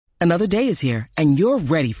Another day is here, and you're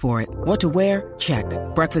ready for it. What to wear? Check.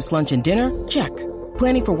 Breakfast, lunch, and dinner? Check.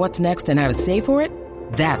 Planning for what's next and how to save for it?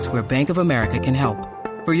 That's where Bank of America can help.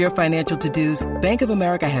 For your financial to-dos, Bank of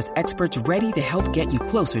America has experts ready to help get you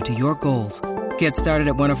closer to your goals. Get started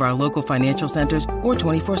at one of our local financial centers or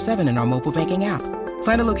 24/7 in our mobile banking app.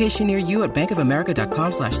 Find a location near you at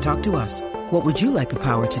bankofamerica.com/talktous. What would you like the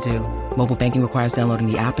power to do? Mobile banking requires downloading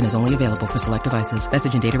the app and is only available for select devices.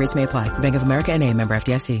 Message and data rates may apply. Bank of America NA, member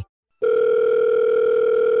FDIC.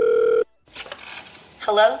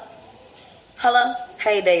 Hello? Hello?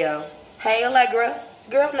 Hey, Deo. Hey, Allegra.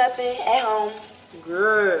 Girl, nothing. At home.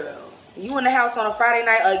 Girl. You in the house on a Friday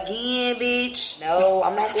night again, bitch? No,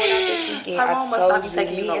 I'm not going out this weekend. Tyrone must not be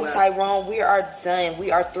taking me and Tyrone, we are done.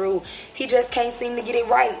 We are through. He just can't seem to get it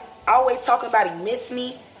right. Always talking about he miss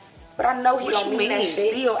me. But I know he don't mean that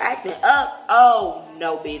shit. Still acting up. Oh,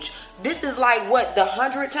 no, bitch. This is like, what, the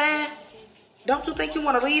 100th time? Don't you think you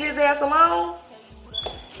want to leave his ass alone?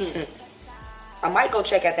 I might go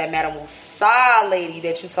check out that Madame Moussa lady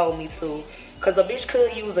that you told me to. Because a bitch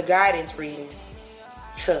could use a guidance reading.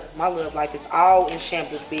 My love life is all in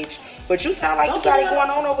shambles, bitch. But you sound like you got it going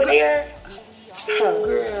on over there.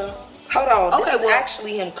 Girl. Hold on. Okay, this is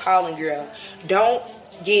actually him calling, girl. Don't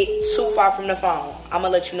get too far from the phone. I'm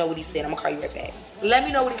going to let you know what he said. I'm going to call you right back. Let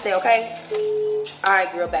me know what he said, okay? All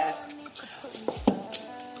right, girl, bye.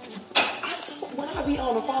 When I be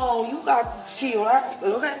on the phone, you got to chill, right?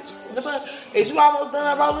 Okay? Is you almost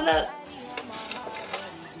done rolling up?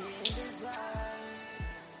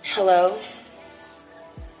 Hello?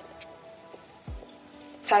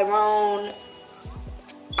 Tyrone,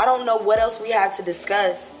 I don't know what else we have to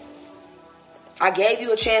discuss. I gave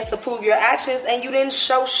you a chance to prove your actions and you didn't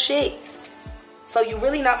show shit. So you're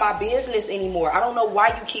really not my business anymore. I don't know why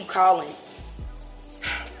you keep calling.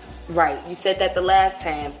 Right, you said that the last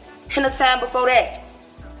time. And the time before that.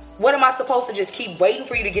 What am I supposed to just keep waiting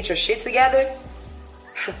for you to get your shit together?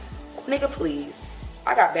 Nigga, please.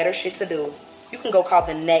 I got better shit to do. You can go call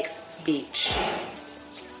the next bitch.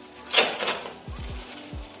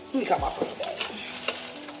 Let me call my phone back.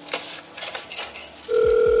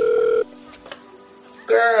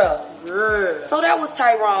 Girl. So that was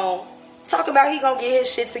Tyrone talking about he gonna get his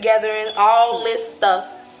shit together and all this stuff.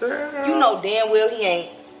 Girl. You know damn well he ain't.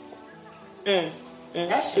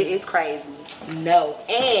 That shit is crazy. No.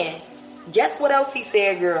 And guess what else he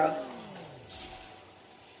said, girl?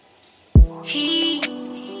 He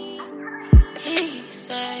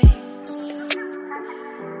said.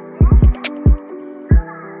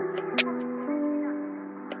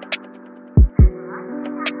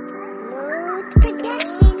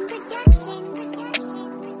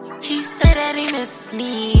 He said that he missed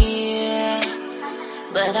me,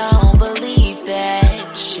 but I don't believe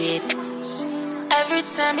that shit. Every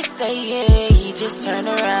time he say yeah, he just turn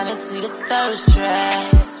around and tweet a thirst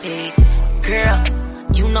traffic. Girl,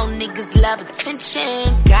 you know niggas love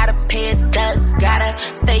attention. Gotta pay a dust, gotta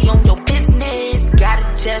stay on your business. Gotta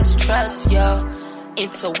just trust your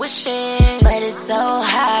intuition. But it's so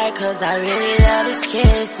hard cause I really love his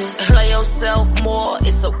kisses. Love yourself more,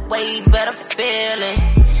 it's a way better feeling.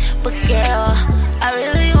 But girl, I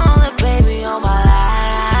really want a baby on my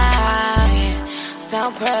line.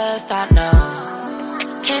 Sound pressed, I know.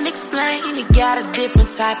 Can't explain, you got a different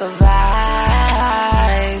type of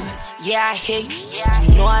vibe. Yeah, I hear you.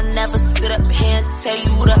 You know I never sit up here and tell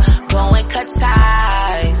you to go and cut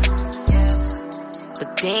ties.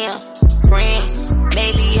 But damn, friend,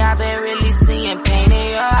 lately I've been really seeing pain in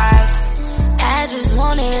your eyes. I just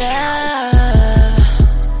wanted love.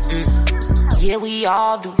 Yeah, we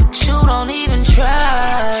all do, but you don't even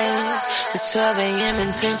trust. It's 12 a.m.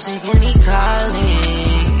 intentions when he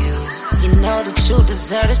calling. You know that you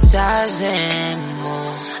deserve the stars and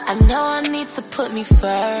more. I know I need to put me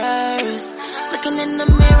first. Looking in the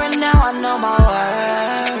mirror now, I know my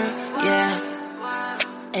worth. Yeah.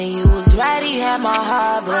 And you was right, he had my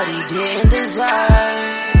heart, but he didn't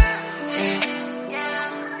deserve.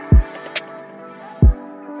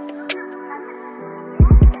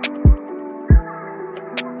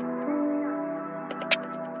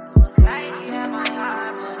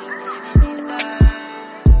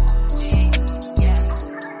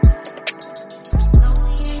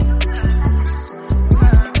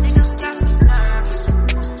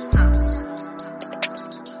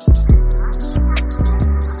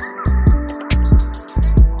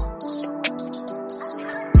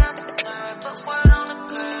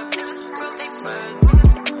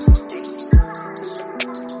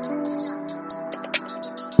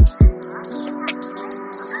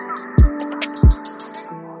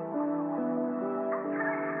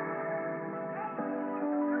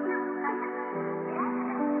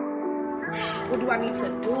 What do I need to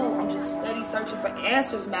do? I'm just steady searching for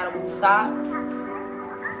answers, Madam Musa.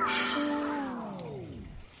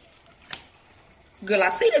 Girl, I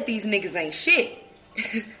see that these niggas ain't shit.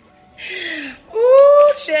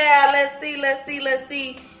 Ooh, child.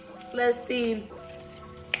 Let's see.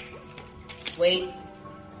 Wait.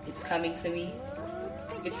 It's coming to me.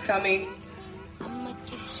 It's coming.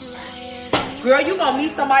 Girl, you gonna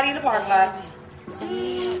meet somebody in the parking lot.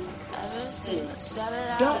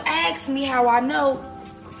 Don't ask me how I know.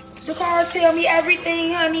 The cars tell me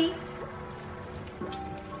everything, honey.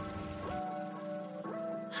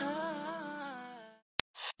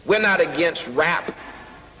 We're not against rap.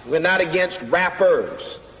 We're not against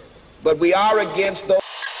rappers. But we are against those.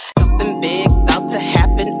 Something big about to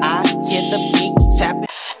happen. I hear the beat tapping.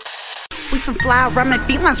 We some fly rhyming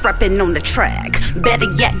felines rapping on the track. Better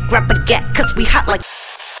yet, grab a gat, cause we hot like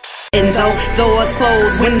Enzo. Doors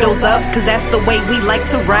closed, windows up, cause that's the way we like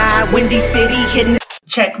to ride. Windy City hitting.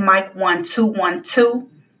 Check mic 1 2 1 2.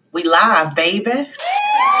 We live, baby.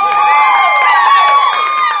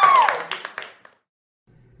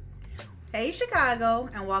 Hey Chicago,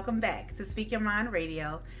 and welcome back to Speak Your Mind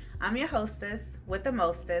Radio. I'm your hostess with the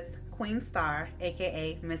mostest, Queen Star,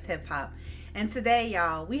 aka Miss Hip Hop. And today,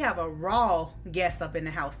 y'all, we have a raw guest up in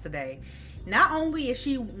the house today. Not only is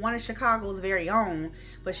she one of Chicago's very own,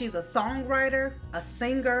 but she's a songwriter, a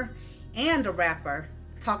singer, and a rapper.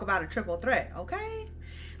 Talk about a triple threat, okay?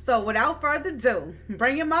 So without further ado,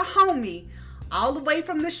 bringing my homie all the way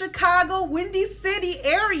from the Chicago, Windy City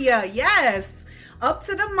area, yes, up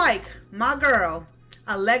to the mic, my girl,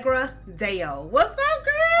 Allegra Deo. What's up,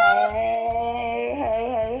 girl?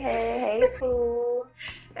 Hey, Pooh.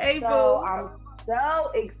 Hey, so, boo. I'm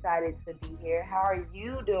so excited to be here. How are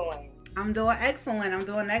you doing? I'm doing excellent.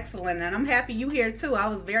 And I'm happy you here, too. I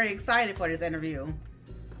was very excited for this interview.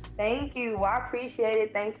 Thank you. Well, I appreciate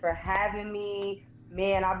it. Thanks for having me.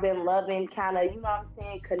 Man, I've been loving kind of,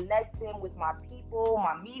 connecting with my people,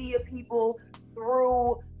 my media people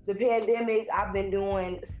through the pandemic. I've been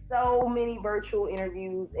doing so many virtual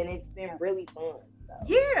interviews, and it's been really fun. So.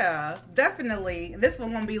 Yeah, definitely. This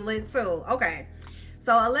one gonna be lit too. Okay.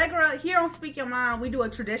 So Allegra, here on Speak Your Mind, we do a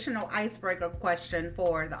traditional icebreaker question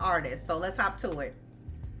for the artist. So let's hop to it.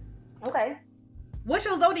 Okay. What's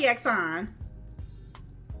your zodiac sign?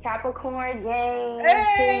 Capricorn, gang.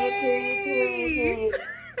 Hey! Period.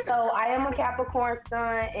 So I am a Capricorn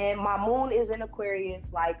sun, and my moon is in Aquarius.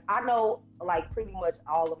 Like, I know, pretty much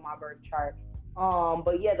all of my birth chart.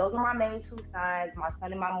 But yeah, those are my main two signs, my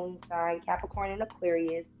sun and my moon sign, Capricorn and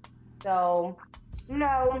Aquarius. So,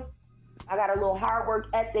 I got a little hard work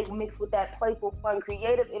ethic mixed with that playful, fun,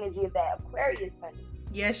 creative energy of that Aquarius sun.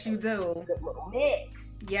 Yes, you do. Good little mix.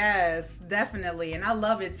 Yes, definitely. And I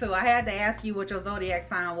love it too. I had to ask you what your zodiac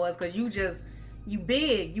sign was because you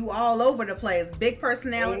big, you all over the place. Big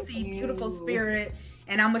personality, beautiful spirit,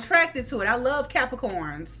 and I'm attracted to it. I love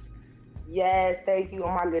Capricorns. Yes, thank you.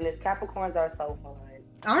 Oh my goodness, Capricorns are so fun.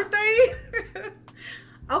 Aren't they?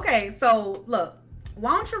 Okay, so look,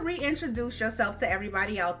 why don't you reintroduce yourself to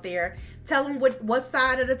everybody out there? Tell them what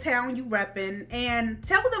side of the town you repping, and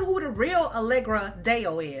tell them who the real Allegra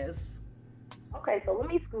Deo is. Okay, so let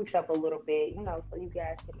me scooch up a little bit, so you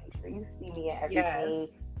guys can make sure you see me and everything. Yes.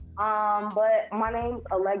 But my name's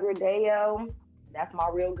Allegra Deo. That's my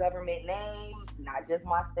real government name, not just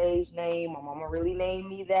my stage name. My mama really named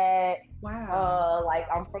me that. Wow.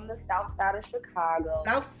 I'm from the south side of Chicago.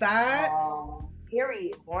 South side?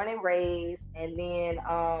 Period. Born and raised. And then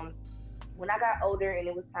when I got older and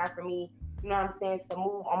it was time for me, to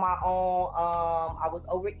move on my own, I was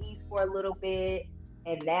over east for a little bit.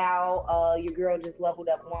 And now your girl just leveled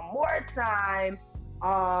up one more time.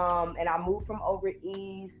 And I moved from over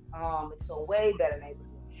east into a way better neighborhood.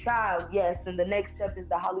 Child, yes. And the next step is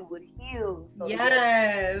the Hollywood Hills. So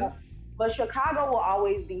yes. But Chicago will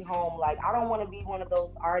always be home. I don't want to be one of those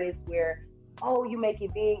artists where, you make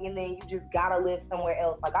it big and then you just gotta live somewhere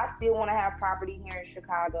else. I still want to have property here in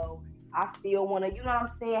Chicago. I still want to,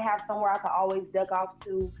 have somewhere I can always duck off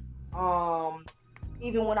to.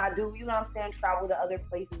 Even when I do, travel to other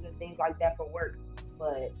places and things like that for work.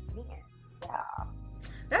 But, man, yeah.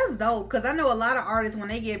 That's dope, because I know a lot of artists, when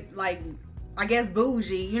they get,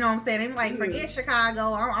 bougie, they forget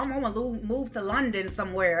Chicago, I'm going to move to London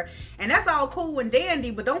somewhere. And that's all cool and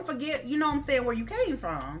dandy, but don't forget, where you came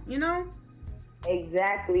from,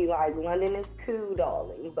 Exactly, London is cool,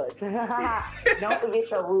 darling, but don't forget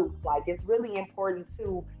your roots. It's really important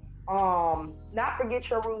to not forget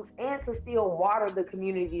your roots and to still water the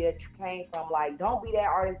community that you came from. Don't be that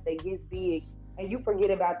artist that gets big and you forget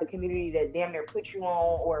about the community that damn near put you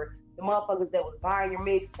on, or the motherfuckers that was buying your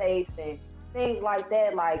mixtapes and things like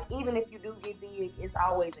that. Like, even if you do get big, it's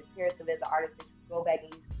always imperative as an artist that you go back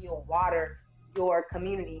and you still water your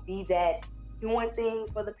community. Be that doing things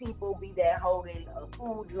for the people, be that holding a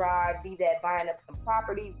food drive, be that buying up some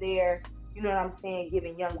properties there. You know what I'm saying?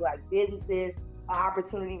 Giving young Black businesses an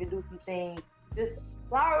opportunity to do some things. Just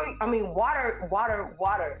water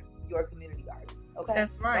your community artists. Okay,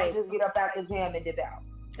 that's right. Don't just get up out the jam and dip out.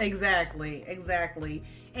 Exactly.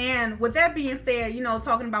 And with that being said, you know,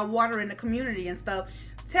 talking about watering the community and stuff,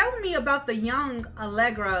 tell me about the young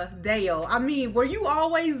Allegra Deo. I mean, were you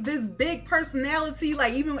always this big personality,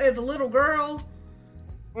 like even as a little girl?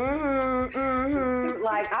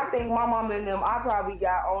 Like, I think my mom and them, I probably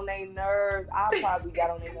got on their nerves.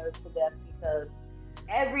 To death, because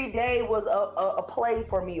every day was a play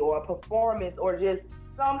for me, or a performance, or just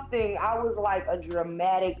something. I was like a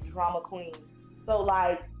dramatic drama queen. So,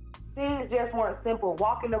 like, things just weren't simple.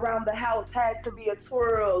 Walking around the house had to be a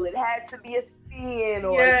twirl. It had to be a spin,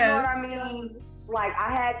 or yes. You know what I mean? Like,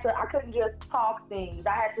 I couldn't just talk things.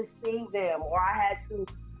 I had to sing them, or I had to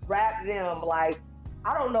rap them. Like,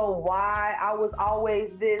 I don't know why I was always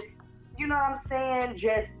this, you know what I'm saying,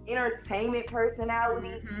 just entertainment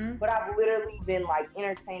personality. But I've literally been, like,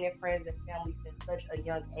 entertaining friends and family since such a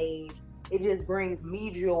young age. It just brings me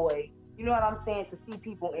joy. You know what I'm saying? To see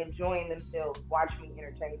people enjoying themselves, watch me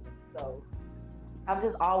entertain them. So I've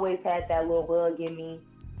just always had that little bug in me.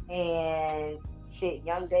 And shit,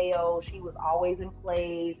 young Deo, she was always in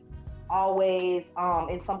plays, always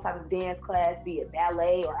in some type of dance class, be it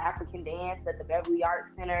ballet or African dance at the Beverly Arts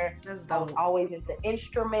Center. I was always into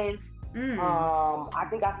instruments. I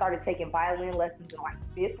think I started taking violin lessons in like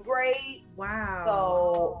 5th grade. Wow.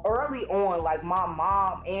 So early on, like, my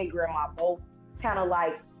mom and grandma both kind of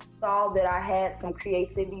like saw that I had some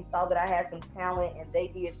creativity, saw that I had some talent, and they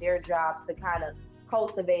did their job to kind of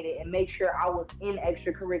cultivate it and make sure I was in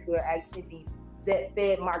extracurricular activities that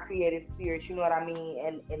fed my creative spirit, you know what I mean?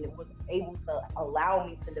 And it was able to allow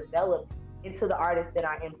me to develop into the artist that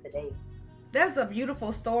I am today. That's a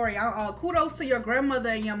beautiful story. Kudos to your grandmother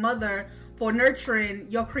and your mother for nurturing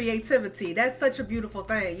your creativity. That's such a beautiful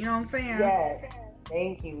thing. You know what I'm saying? Yes.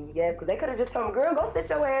 Thank you. Yes, because they could have just told me, girl, go sit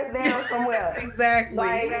your ass down somewhere. Exactly.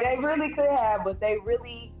 Like, they really could have, but they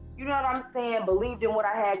really, you know what I'm saying, believed in what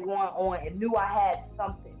I had going on and knew I had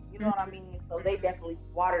something. You know what I mean? So they definitely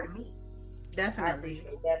watered me. Definitely. I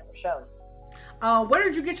appreciate that for sure. Where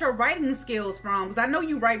did you get your writing skills from? Because I know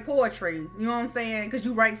you write poetry, you know what I'm saying? Because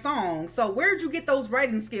you write songs. So where did you get those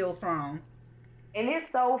writing skills from? And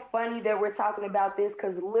it's so funny that we're talking about this,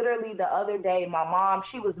 because literally the other day, my mom,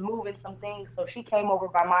 she was moving some things. So she came over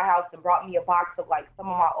by my house and brought me a box of like some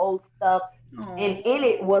of my old stuff. Aww. And in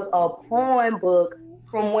it was a poem book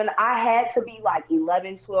from when I had to be like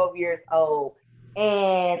 11, 12 years old.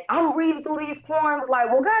 And I'm reading through these poems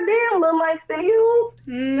like, well, goddamn, Lil Langston Hughes,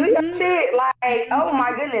 do your shit. Like, oh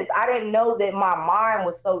my goodness, I didn't know that my mind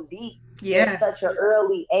was so deep at such an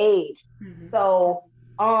early age. So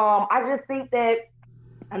I just think that,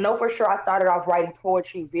 I know for sure I started off writing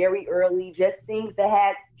poetry very early, just things that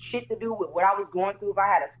had shit to do with what I was going through. If I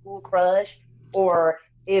had a school crush, or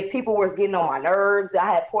if people were getting on my nerves, I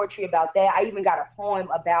had poetry about that. I even got a poem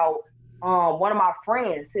about one of my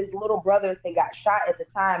friends, his little brothers, they got shot at the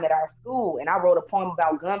time at our school, and I wrote a poem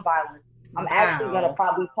about gun violence. I'm actually going to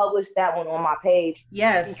probably publish that one on my page.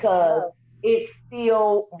 Yes. Because it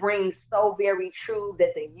still rings so very true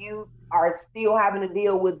that the youth are still having to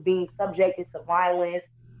deal with being subjected to violence,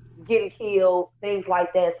 getting killed, things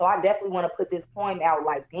like that. So I definitely want to put this poem out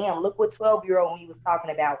like, damn, look what 12-year-old me was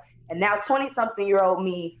talking about. And now 20-something-year-old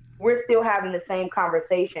me, we're still having the same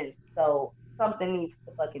conversations. So something needs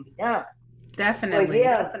to fucking be done. Definitely.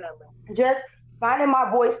 Definitely. Just finding my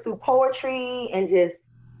voice through poetry and just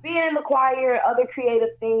being in the choir, other creative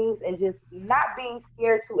things, and just not being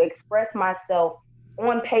scared to express myself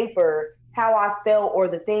on paper, how I felt, or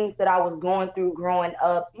the things that I was going through growing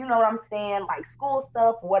up. You know what I'm saying? Like school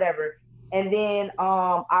stuff, whatever. And then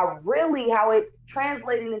I really, how it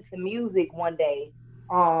translated into music one day.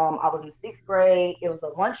 I was in 6th grade. It was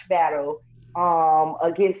a lunch battle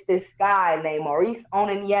against this guy named Maurice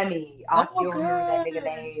Onanyemi. I still remember that nigga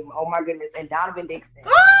name. Oh my goodness. And Donovan Dixon.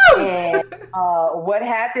 And what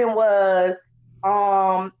happened was,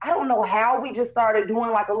 I don't know how we just started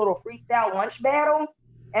doing like a little freestyle lunch battle.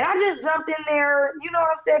 And I just jumped in there, you know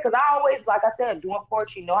what I'm saying? Because I always, like I said, doing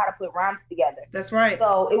poetry, know how to put rhymes together. That's right.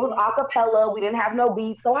 So it was a cappella. We didn't have no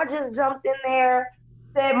beats. So I just jumped in there,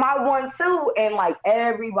 said my 1-2, and like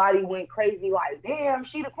everybody went crazy, like, damn,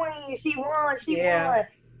 she the queen, she won.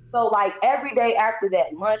 So like every day after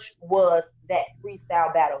that, lunch was that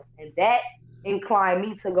freestyle battle. And that inclined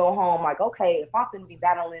me to go home. Like, okay, if I'm going to be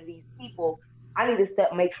battling these people, I need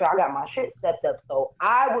to make sure I got my shit stepped up. So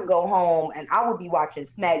I would go home and I would be watching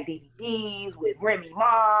Smack DVDs with Remy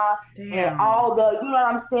Ma and all the, you know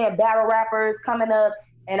what I'm saying, battle rappers coming up.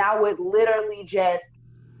 And I would literally just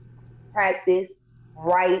practice,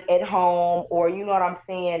 write at home, or, you know what I'm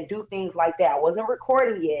saying, do things like that. I wasn't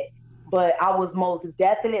recording yet, but I was most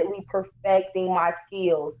definitely perfecting my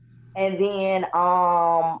skills. And then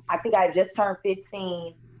I think I just turned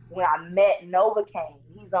 15 when I met Novocaine.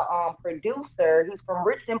 He's a producer. He's from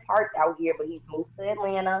Richmond Park out here, but he's moved to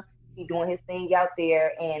Atlanta. He's doing his thing out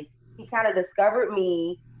there. And he kind of discovered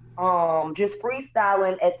me just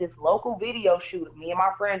freestyling at this local video shoot. Me and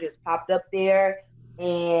my friend just popped up there.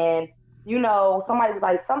 And, you know, somebody was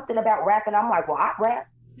like, something about rapping. I'm like, well, I rap.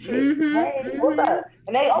 Shit. Hey, what's up?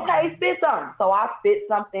 And they, okay, spit something. So I spit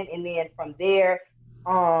something. And then from there,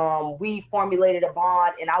 we formulated a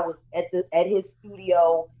bond. And I was at his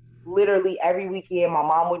studio literally every weekend. My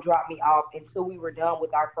mom would drop me off until we were done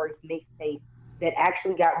with our first mixtape that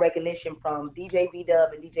actually got recognition from DJ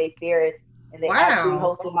V-Dub and DJ Ferris. And they actually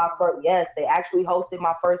hosted my first, they actually hosted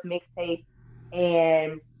my first mixtape.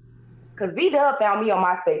 And because V-Dub found me on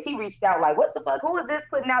MySpace, he reached out like, what the fuck? Who is this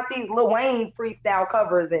putting out these Lil Wayne freestyle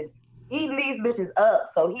covers and eating these bitches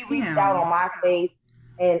up? So he reached out on MySpace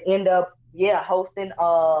and ended up, hosting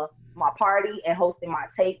my party and hosting my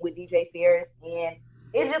tape with DJ Ferris. And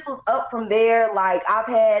it just was up from there. Like, I've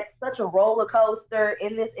had such a roller coaster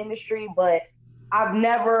in this industry, but I've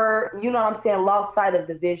never, you know what I'm saying, lost sight of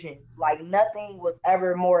the vision. Like, nothing was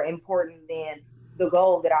ever more important than the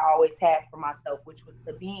goal that I always had for myself, which was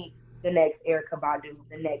to be the next Erykah Badu,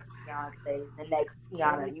 the next Beyonce, the next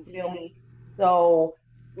Tiana, you feel me? So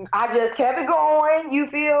I just kept it going, you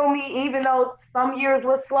feel me? Even though some years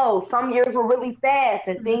were slow, some years were really fast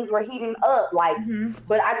and things were heating up, like,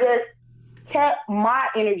 but I just kept my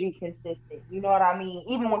energy consistent, you know what I mean?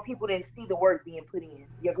 Even when people didn't see the work being put in,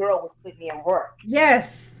 your girl was putting in work.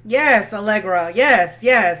 Yes, Allegra, yes.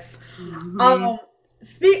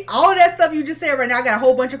 Speak all of that stuff you just said right now. I got a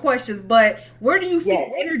whole bunch of questions, but where do you see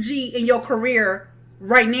energy in your career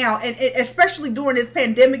right now, and especially during this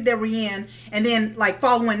pandemic that we're in, and then like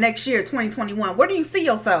following next year, 2021? Where do you see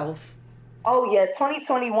yourself? Oh yeah,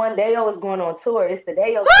 2021. Dayo is going on tour. It's the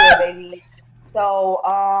Dayo tour, baby. So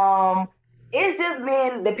it's just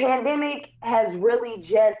been, the pandemic has really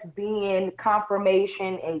just been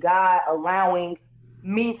confirmation and God allowing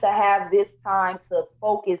me to have this time to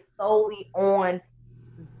focus solely on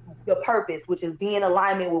the purpose, which is being in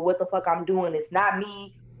alignment with what the fuck I'm doing. It's not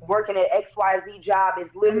me working at XYZ job.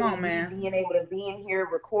 It's literally me being able to be in here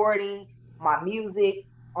recording my music,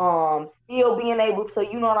 still being able to,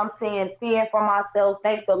 you know what I'm saying, fend for myself.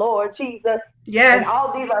 Thank the Lord Jesus. Yes. And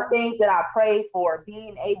all these are things that I pray for,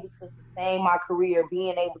 being able to sustain my career,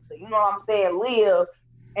 being able to, you know what I'm saying, live,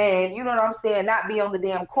 and you know what I'm saying, not be on the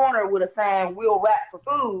damn corner with a sign, we'll rap for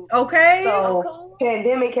food. Okay. So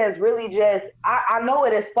pandemic has really just, I know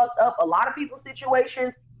it has fucked up a lot of people's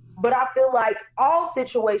situations, but I feel like all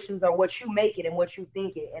situations are what you make it and what you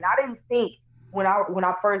think it. And I didn't think when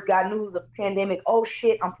I first got news of pandemic, oh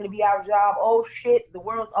shit, I'm gonna be out of job, oh shit, the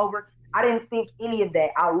world's over. I didn't think any of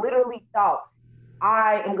that. I literally thought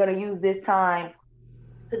I am gonna use this time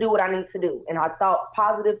to do what I need to do. And I thought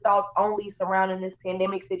positive thoughts only surrounding this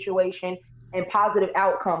pandemic situation, and positive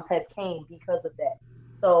outcomes have came because of that.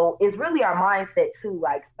 So it's really our mindset too.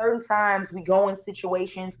 Like, certain times we go in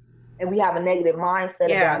situations and we have a negative mindset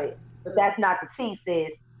about it, but that's not the T,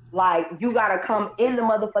 sis. Like, you gotta come in the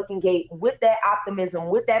motherfucking gate with that optimism,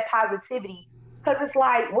 with that positivity, because it's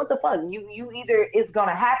like, what the fuck? You either it's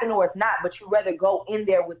gonna happen or it's not, but you rather go in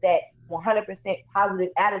there with that 100% positive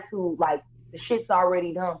attitude, like, the shit's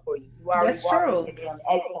already done for you. You already That's true.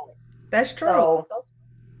 Excellent. That's true. So,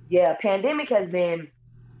 yeah, pandemic has been,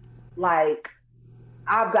 like,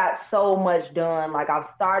 I've got so much done. Like, I've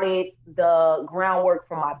started the groundwork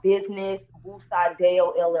for my business, Woosah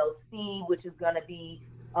Dayo LLC, which is going to be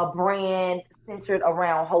a brand centered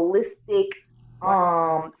around holistic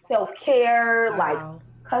self-care, like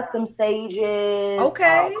custom sages,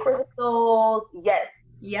 crystals,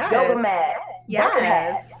 yoga mat,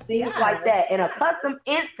 things like that. And a custom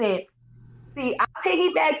incense. See, I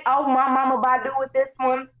piggybacked off my mama Badu with this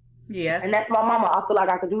one. Yeah. And that's my mama. I feel like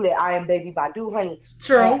I could do that. I am baby Badu, honey.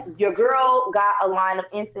 True. And your girl got a line of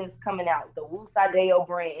incense coming out. The Woosah Dayo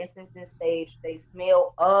brand, Incense and Sage. They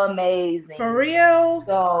smell amazing. For real?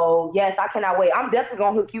 So, yes, I cannot wait. I'm definitely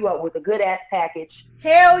going to hook you up with a good-ass package.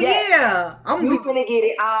 Hell yeah. You finna get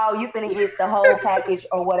it all. You finna get the whole package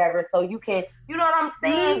or whatever. So you can, you know what I'm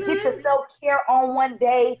saying? Get your self-care on one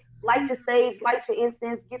day. light your sage, light your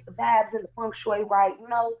incense, get the vibes and the feng shui right, you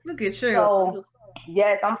know? Look at you. So,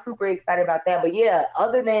 yes, I'm super excited about that. But yeah,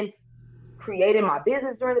 other than creating my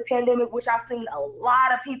business during the pandemic, which I've seen a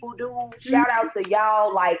lot of people do, shout out to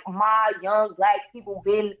y'all, like my young Black people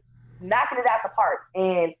been knocking it out the park.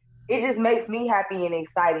 And it just makes me happy and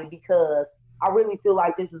excited because I really feel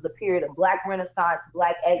like this is a period of Black renaissance,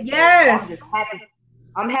 Black excellence. Yes. So I'm just happy.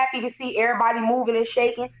 I'm happy to see everybody moving and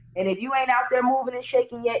shaking. And if you ain't out there moving and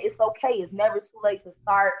shaking yet, it's okay. It's never too late to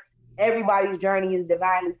start. Everybody's journey is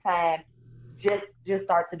divinely timed. Just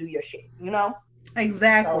start to do your shit, you know?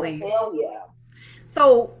 Exactly. So, hell yeah.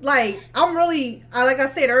 So, like, I'm really, like I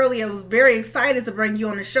said earlier, I was very excited to bring you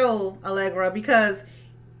on the show, Allegra, because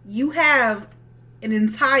you have an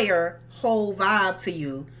entire whole vibe to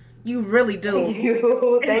you. You really do. Thank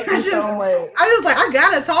you. Thank you so much. I was like, I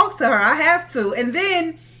gotta talk to her. I have to. And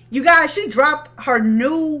then, you guys, she dropped her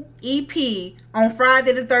new EP on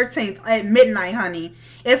Friday the 13th at midnight, honey.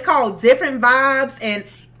 It's called Different Vibes. And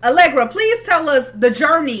Allegra, please tell us the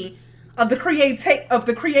journey of the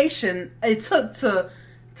creation it took to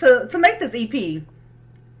make this EP.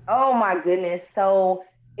 Oh my goodness. So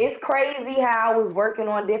it's crazy how I was working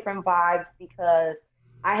on Different Vibes because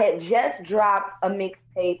I had just dropped a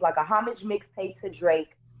mixtape, like a homage mixtape to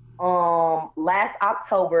Drake, last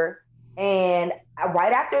October. And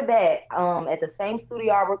right after that, at the same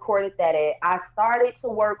studio I recorded that at, I started to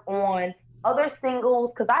work on other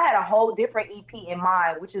singles because I had a whole different EP in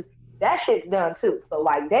mind, which is that shit's done too. So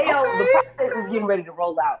like the process is getting ready to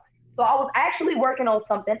roll out. So I was actually working on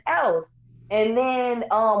something else. And then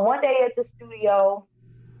one day at the studio,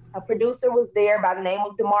 a producer was there by the name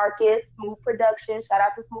of DeMarcus, Smooth Productions. Shout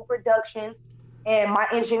out to Smooth Productions. And my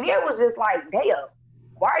engineer was just like, Dale,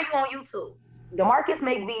 why are you on YouTube? DeMarcus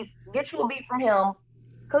make beats, get you a beat from him,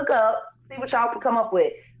 cook up, see what y'all can come up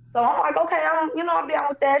with. So I'm like, okay, I'm down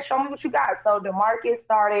with that. Show me what you got. So DeMarcus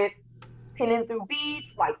started pinning through beats,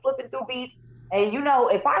 like flipping through beats. And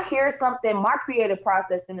if I hear something, my creative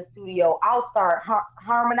process in the studio, I'll start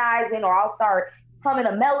harmonizing, or I'll start humming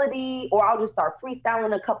a melody, or I'll just start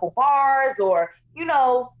freestyling a couple bars, or,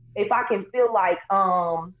 if I can feel like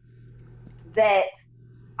that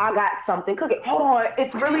I got something cooking. Hold on,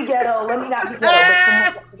 it's really ghetto. Let me not be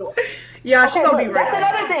ghetto. Yeah, she's gonna be right. That's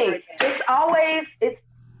another thing.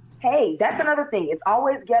 That's another thing. It's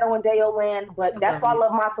always ghetto in Deo land, but that's why I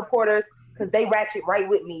love my supporters, because they ratchet right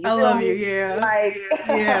with me. I love you, yeah. Like,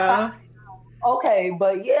 yeah. Okay,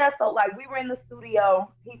 but yeah, so like we were in the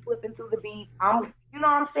studio, he flipping through the beats. I'm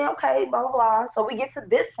saying? Okay, blah, blah, blah. So we get to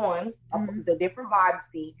this one, the Different Vibes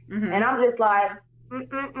beat, and I'm just like,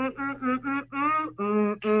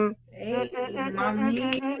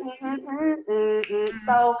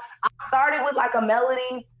 So I started with like a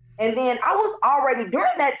melody, and then I was already,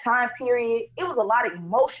 during that time period, it was a lot of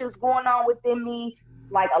emotions going on within me,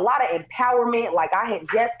 like a lot of empowerment. Like I had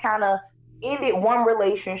just kind of ended one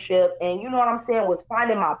relationship, and was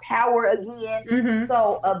finding my power again.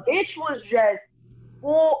 So a bitch was just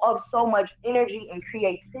full of so much energy and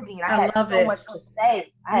creativity, and I had so much to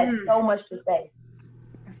say. So much to say.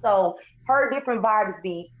 So her Different Vibes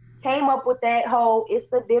beat came up with that whole,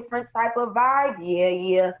 it's a different type of vibe.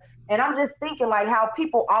 Yeah. And I'm just thinking like how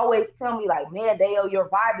people always tell me like, man, Dale, your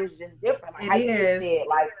vibe is just different. Like how you just said,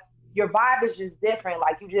 like your vibe is just different.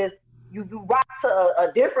 Like you rock to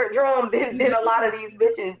a different drum than a lot of these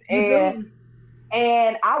bitches.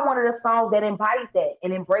 And I wanted a song that embodied that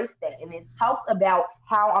and embraced that. And it talked about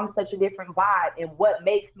how I'm such a different vibe and what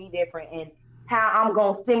makes me different, and how I'm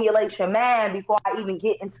going to stimulate your mind before I even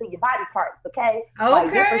get into your body parts, okay?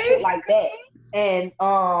 Like different shit like that. And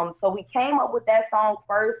so we came up with that song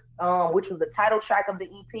first, which was the title track of the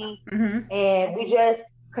EP. And we just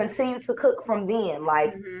continued to cook from then.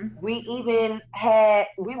 Like we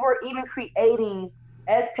were even creating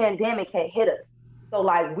as pandemic had hit us. So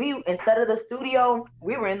like instead of the studio,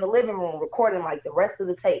 we were in the living room recording like the rest of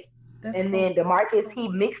the tape. Then DeMarcus, he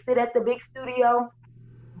mixed it at the big studio.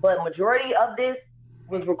 But majority of this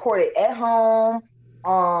was recorded at home,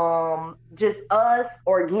 just us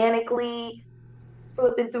organically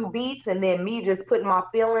flipping through beats, and then me just putting my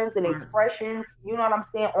feelings and expressions,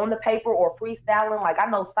 on the paper or freestyling. Like I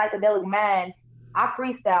know Psychedelic Mind, I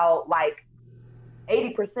freestyle like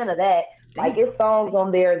 80% of that. Like it's songs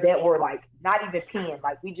on there that were like not even penned,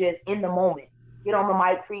 like we just in the moment get on the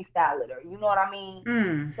mic, freestyle it, or you know what I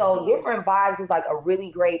mean? So Different Vibes was like a really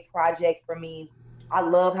great project for me. I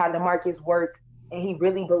love how DeMarcus worked, and he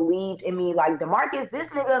really believed in me. Like DeMarcus, this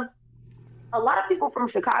nigga, a lot of people from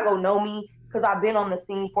Chicago know me because I've been on the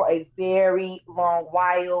scene for a very long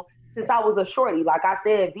while, since I was a shorty. Like I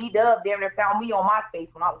said, V-Dub damn near found me on MySpace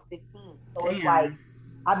when I was 15. So it's like,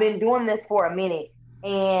 I've been doing this for a minute,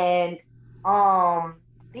 and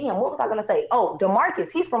damn, what was I gonna say? Oh, DeMarcus,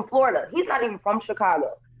 he's from Florida. He's not even from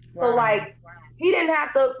Chicago. So Wow. like, he didn't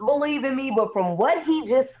have to believe in me, but from what he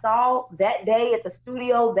just saw that day at the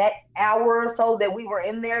studio, that hour or so that we were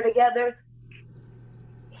in there together,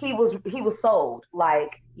 he was sold.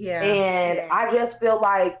 Like, Yeah. and I just feel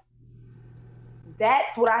like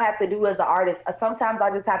that's what I have to do as an artist. Sometimes I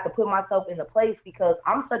just have to put myself in the place because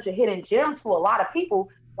I'm such a hidden gem to a lot of people.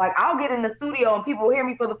 Like, I'll get in the studio and people hear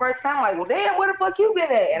me for the first time, like, well, damn, where the fuck you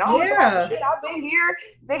been at? And I'm like, shit, I've been here,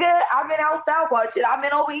 nigga. I've been out south, like, shit. I've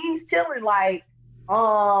been over east chilling, like,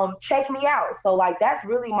 check me out. So, like, that's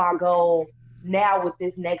really my goal now with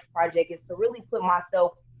this next project, is to really put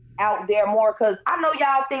myself out there more, because I know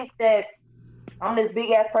y'all think that I'm this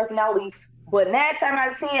big ass personality, but 9 times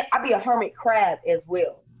out of 10, I be a hermit crab as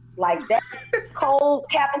well. Like, that cold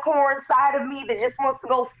Capricorn side of me that just wants to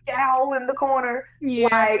go scowl in the corner. Yeah.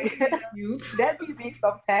 Like, that be me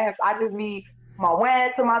sometimes. I just need my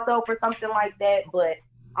wine to myself or something like that. But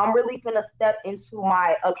I'm really gonna step into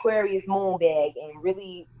my Aquarius moon bag and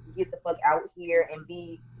really get the fuck out here and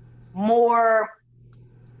be more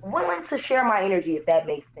willing to share my energy, if that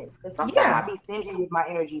makes sense. Because sometimes I be stingy with my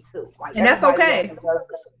energy too. Like, and that's okay.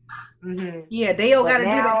 Mm-hmm. Yeah, they all gotta do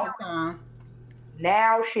that sometimes.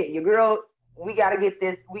 Now, shit, your girl, we gotta get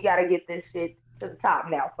this shit to the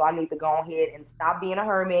top now. So I need to go ahead and stop being a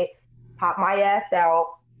hermit, pop my ass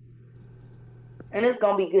out, and it's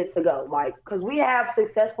gonna be good to go. Like, cause we have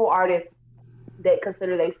successful artists that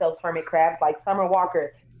consider themselves hermit crabs, like Summer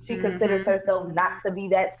Walker. She considers herself not to be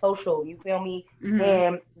that social, you feel me?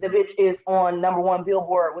 And the bitch is on #1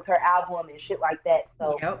 Billboard with her album and shit like that.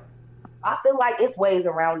 So I feel like it's ways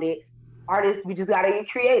around it. Artists, we just gotta get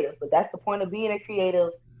creative, but that's the point of being a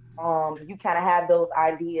creative. You kind of have those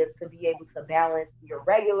ideas to be able to balance your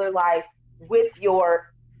regular life with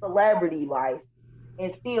your celebrity life,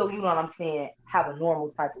 and still, you know what I'm saying, have a normal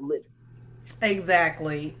type of living.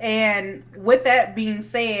 Exactly. And with that being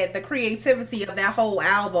said, the creativity of that whole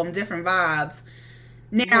album, Different Vibes.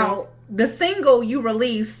 Now, the single you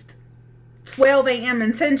released, 12 a.m.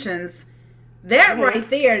 Intentions, that right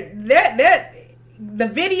there, that the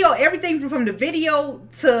video, everything from the video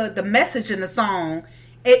to the message in the song,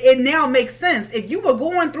 it now makes sense. If you were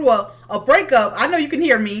going through a breakup, I know you can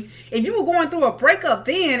hear me. If you were going through a breakup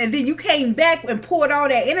then, and then you came back and poured all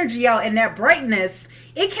that energy out and that brightness,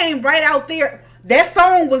 it came right out there. That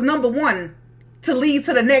song was #1 to lead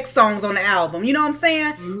to the next songs on the album. You know what I'm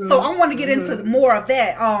saying? So I want to get into more of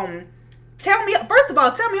that. Tell me, first of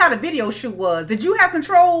all, how the video shoot was. Did you have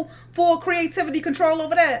full creativity control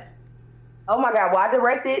over that? Oh my God. Well, I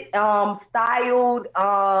directed, styled,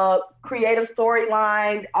 creative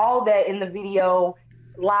storyline, all that in the video.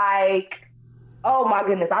 Like, oh my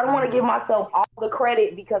goodness. I don't want to give myself all the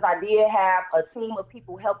credit because I did have a team of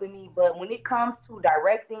people helping me. But when it comes to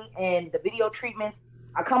directing and the video treatments,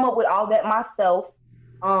 I come up with all that myself.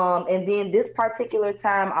 And then this particular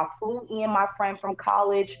time, I flew in my friend from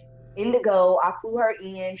college, Indigo. I flew her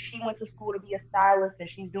in. She went to school to be a stylist, and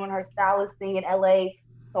she's doing her stylist thing in LA.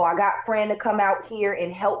 So I got Fran to come out here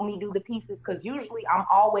and help me do the pieces, because usually I'm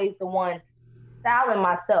always the one styling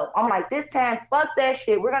myself. I'm like, this time, fuck that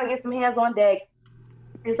shit. We're going to get some hands on deck.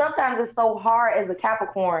 And sometimes it's so hard as a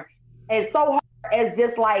Capricorn. And so hard as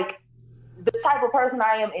just like the type of person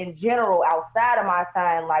I am in general outside of my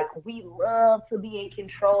sign. Like, we love to be in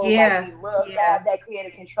control. Yeah. Like, we love to have that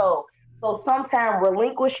creative control. So sometimes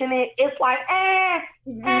relinquishing it, it's like,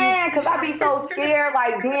 because I be so scared,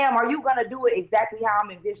 like, damn, are you going to do it exactly how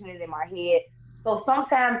I'm envisioning it in my head? So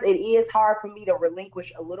sometimes it is hard for me to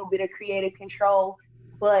relinquish a little bit of creative control,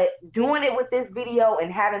 but doing it with this video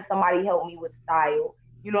and having somebody help me with style,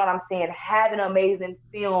 you know what I'm saying? Having an amazing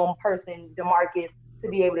film person, DeMarcus, to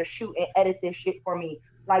be able to shoot and edit this shit for me,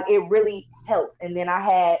 like, it really helps. And then I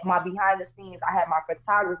had my behind the scenes, I had my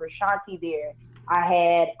photographer, Shanti, there. I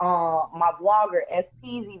had my vlogger,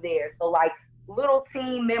 SPZ, there. So, like, little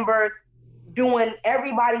team members doing,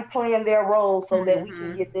 everybody playing their role so that we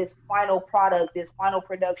can get this final product, this final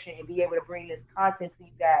production, and be able to bring this content to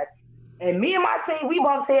you guys. And me and my team, we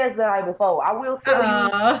bumped heads the night before. I will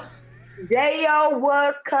tell you, Dayo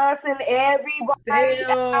was cussing everybody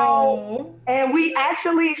out. And we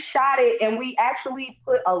actually shot it, and we actually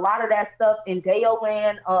put a lot of that stuff in Dayo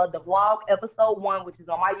Land, the vlog episode 1, which is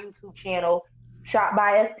on my YouTube channel, shot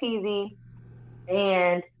by SPZ.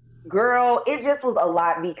 And girl, it just was a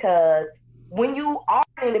lot, because when you are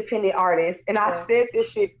an independent artist, and I said this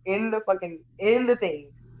shit in the thing,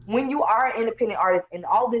 when you are an independent artist and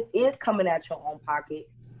all this is coming at your own pocket,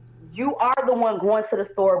 you are the one going to the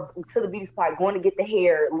store, to the beauty supply, going to get the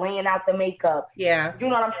hair, laying out the makeup. Yeah. You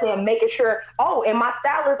know what I'm saying? Making sure. Oh, and my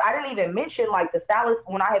stylist, I didn't even mention, like, the stylist,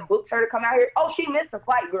 when I had booked her to come out here, she missed a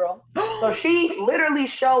flight, girl. So she literally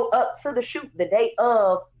showed up to the shoot the day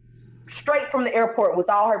of, straight from the airport with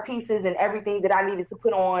all her pieces and everything that I needed to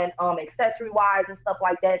put on, accessory-wise and stuff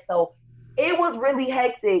like that. So it was really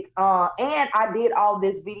hectic. And I did all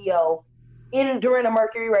this video during the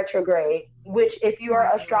Mercury retrograde, which, if you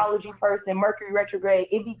are an astrology person, Mercury retrograde,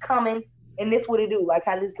 it be coming, and this what it do, like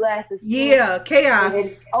how this glass is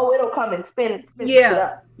chaos. It'll come and spin it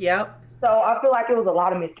up. Yep. So I feel like it was a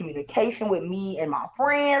lot of miscommunication with me and my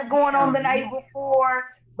friends going on the night before,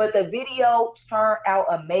 but the video turned out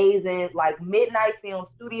amazing. Like, Midnight Film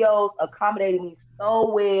Studios accommodated me so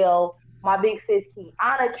well. My big sis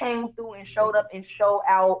Kiana came through and showed up and showed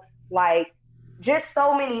out. Like, just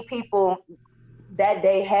so many people that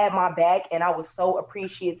day had my back, and I was so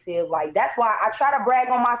appreciative. Like, that's why I try to brag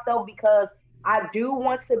on myself, because I do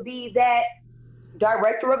want to be that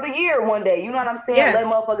director of the year one day. You know what I'm saying? Yes. Let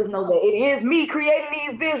motherfuckers know that it is me creating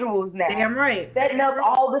these visuals now. Damn right. Setting up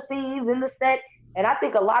all the scenes in the set. And I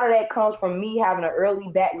think a lot of that comes from me having an early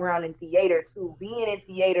background in theater too. Being in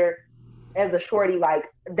theater as a shorty,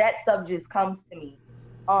 like, that stuff just comes to me.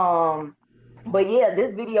 But yeah,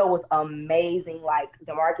 this video was amazing. Like,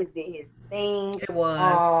 DeMarcus did his thing. It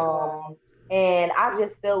was. And I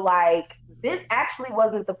just feel like this actually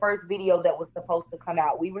wasn't the first video that was supposed to come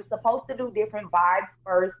out. We were supposed to do Different Vibes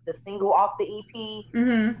first, the single off the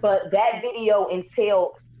EP. But that video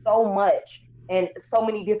entailed so much and so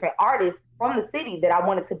many different artists from the city that I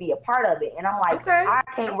wanted to be a part of it. And I'm like, I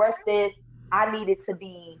can't rush this. I need it to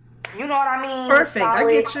be, you know what I mean? Perfect. Solid.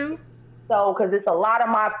 I get you. So, because it's a lot of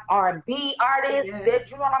my R&B artists that,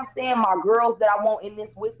 you know what I'm saying, my girls that I want in this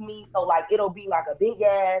with me. So, like, it'll be like a big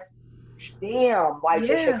ass, damn, like,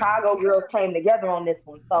 the Chicago girls came together on this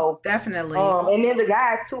one. So definitely. And then the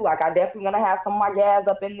guys too. Like, I definitely gonna have some of my guys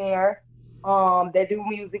up in there that do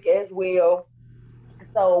music as well.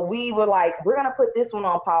 So we were like, we're gonna put this one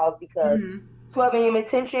on pause because 12 AM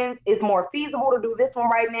Intentions is more feasible to do this one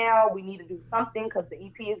right now. We need to do something because the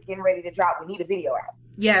EP is getting ready to drop. We need a video out.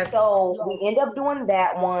 Yes. So we end up doing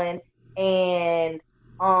that one, and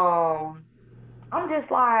I'm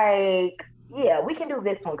just like, yeah, we can do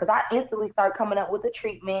this one, because I instantly start coming up with a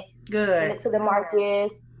treatment. Good. Send it to the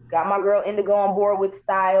Marcus. Got my girl Indigo on board with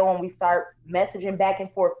style, and we start messaging back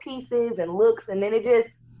and forth pieces and looks, and then it just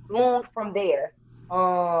bloomed from there.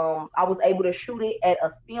 I was able to shoot it at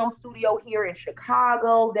a film studio here in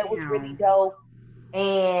Chicago that was really dope.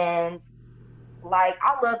 And like,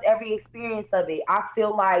 I loved every experience of it. I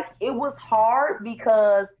feel like it was hard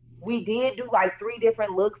because we did do like 3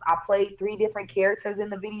 different looks. I played 3 different characters in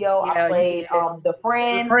the video. I played the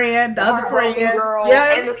friend, the other friend, girl,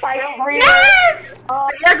 yes, and the psychic friend. Yes,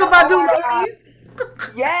 Erykah Badu.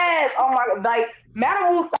 Yes, oh my god, like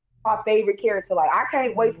Madame Wu my favorite character. Like, I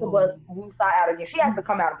can't wait to bust Wu out again. She has to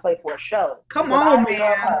come out and play for a show. Come on,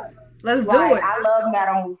 man. Let's do it. I love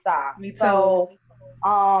Madame Wu. Me too. So,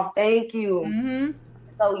 thank you.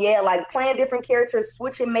 So yeah, like playing different characters,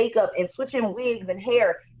 switching makeup and switching wigs and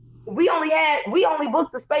hair. We only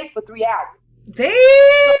booked the space for 3 hours. Dang!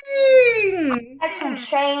 I had to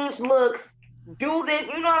change looks, do this,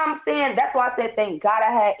 you know what I'm saying? That's why I said thank God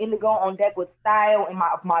I had Indigo on deck with style, and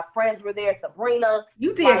my friends were there, Sabrina.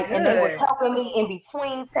 You did good. And they were helping me in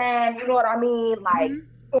between time, you know what I mean? Like,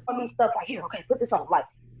 showing me stuff like, here, okay, put this on. Like,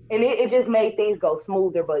 and it just made things go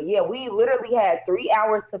smoother. But yeah, we literally had 3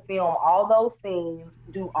 hours to film all those scenes,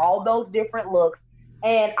 do all those different looks.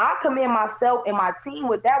 And I commend myself and my team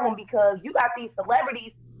with that one, because you got these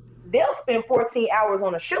celebrities, they'll spend 14 hours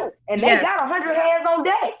on a shoot, and they got 100 hands on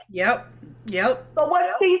deck. Yep. So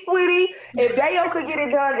what's sweetie? If Dayo could get it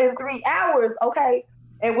done in 3 hours, okay,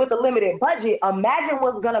 and with a limited budget, imagine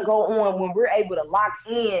what's gonna go on when we're able to lock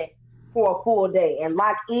in for a full day and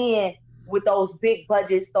lock in with those big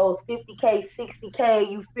budgets, those 50K, 60K,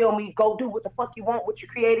 you feel me? Go do what the fuck you want with your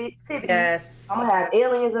creativity. Yes. I'm gonna have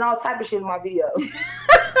aliens and all type of shit in my videos.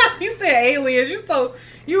 You said aliens.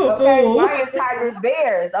 You a okay, fool. Lions, tigers,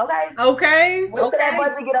 bears. Okay. What's that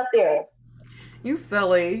budget get up there? You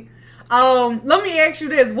silly. Let me ask you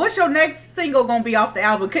this: what's your next single gonna be off the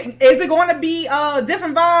album? Is it going to be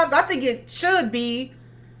Different Vibes? I think it should be.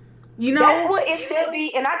 You know, that's what it should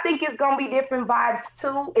be, and I think it's gonna be Different Vibes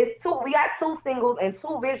too. We got 2 singles and 2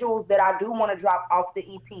 visuals that I do want to drop off the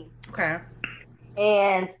EP. Okay.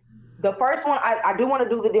 And the first one, I do want to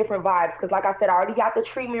do the Different Vibes, because like I said, I already got the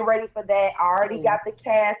treatment ready for that. I already got the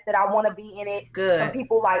cast that I want to be in it. Good. Some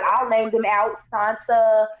people, like, I'll name them out: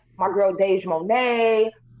 Sansa, my girl Dej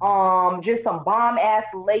Monet, Just some bomb ass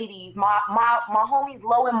ladies. My homies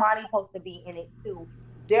Lo and Monty supposed to be in it too.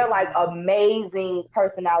 They're like amazing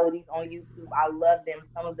personalities on YouTube. I love them.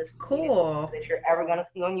 Some of the cool that you're ever gonna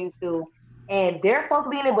see on YouTube, and they're supposed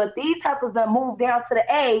to be in it. But these heifers that moved down to the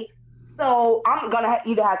A, so I'm gonna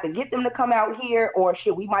either have to get them to come out here, or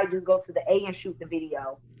shit, we might just go to the A and shoot the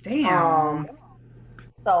video. Damn.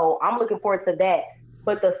 So I'm looking forward to that.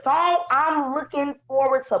 But the song I'm looking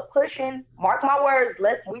forward to pushing, mark my words,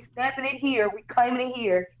 we stamping it here, we claiming it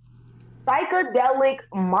here. Psychedelic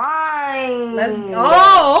Mind.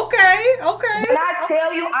 Okay. When I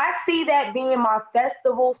tell you, I see that being my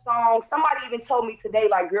festival song. Somebody even told me today,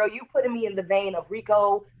 like, girl, you putting me in the vein of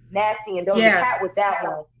Rico, Nasty, and Doja Cat with that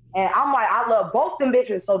one. And I'm like, I love both them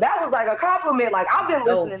bitches. So that was like a compliment. Like, I've been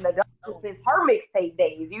listening to Doja since her mixtape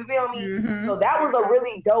days. You feel me? Mm-hmm. So that was a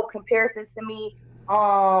really dope comparison to me.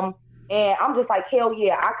 And I'm just like, hell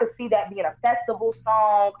yeah, I could see that being a festival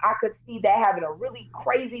song. I could see that having a really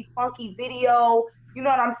crazy, funky video. You know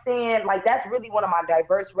what I'm saying? Like, that's really one of my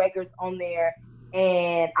diverse records on there.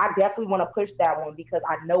 And I definitely want to push that one because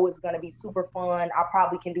I know it's going to be super fun. I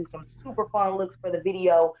probably can do some super fun looks for the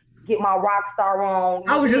video. Get my rock star on.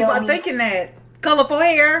 I was just about thinking that. Colorful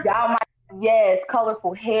hair. Y'all might, yes,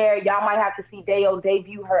 colorful hair. Y'all might have to see Deo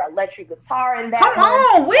debut her electric guitar in that. Come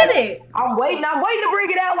on with it. I'm waiting to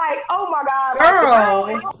bring it out. Like, oh my God.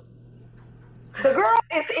 Girl. The girl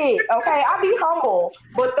is it. Okay, I'll be humble,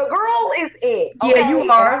 but the girl is it. Okay? Yeah, you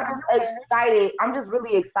are. I'm excited. I'm just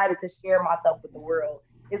really excited to share myself with the world.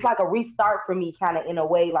 It's like a restart for me, kind of in a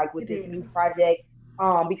way, like with this new project.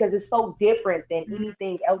 Because it's so different than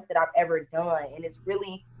anything else that I've ever done. And it's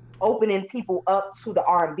really opening people up to the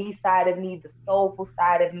R&B side of me, the soulful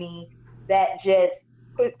side of me, that just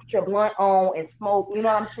put your blunt on and smoke, you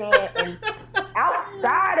know what I'm saying? And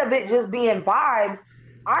outside of it just being vibes,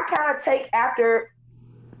 I kind of take after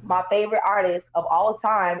my favorite artist of all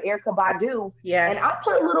time, Erykah Badu. Yes. And I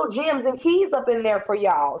put little gems and keys up in there for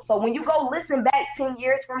y'all. So when you go listen back 10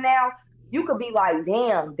 years from now, you could be like,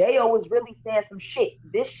 damn, Deo was really saying some shit.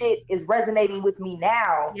 This shit is resonating with me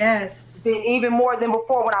now. Yes. Even more than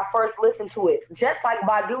before when I first listened to it. Just like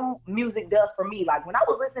Badu music does for me. Like when I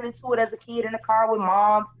was listening to it as a kid in the car with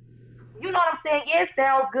mom, you know what I'm saying? Yeah, it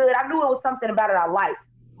sounds good. I knew it was something about it I liked.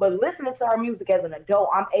 But listening to her music as an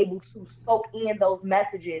adult, I'm able to soak in those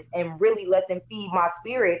messages and really let them feed my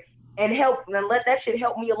spirit and let that shit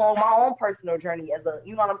help me along my own personal journey as a,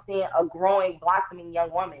 you know what I'm saying, a growing, blossoming young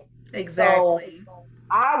woman. Exactly. So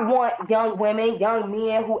I want young women, young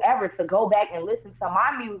men, whoever to go back and listen to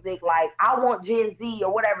my music. Like, I want Gen Z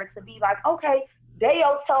or whatever to be like, okay,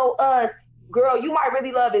 Deo told us, girl, you might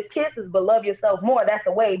really love his kisses, but love yourself more. That's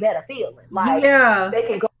a way better feeling. Like, they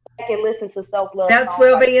can go back and listen to self-love. That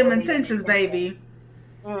 12 a.m. intentions, baby.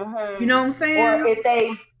 Mm-hmm. You know what I'm saying? Or if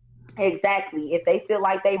they feel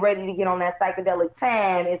like they ready to get on that psychedelic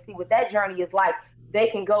time and see what that journey is like, they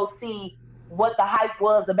can go see what the hype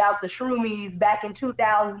was about the shroomies back in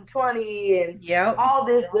 2020 and all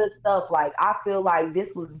this good stuff. Like, I feel like this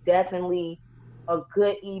was definitely a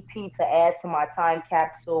good EP to add to my time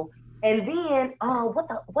capsule. And then,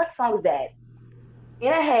 what song is that?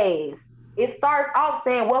 In a Haze. It starts off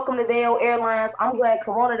saying, welcome to Deo Airlines. I'm glad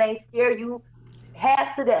Corona didn't scare you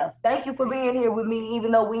half to death. Thank you for being here with me,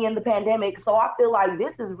 even though we in the pandemic. So I feel like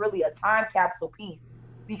this is really a time capsule piece,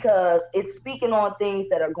 because it's speaking on things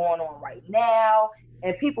that are going on right now,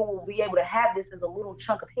 and people will be able to have this as a little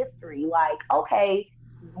chunk of history. Like, okay,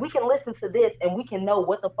 we can listen to this and we can know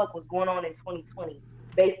what the fuck was going on in 2020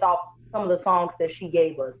 based off some of the songs that she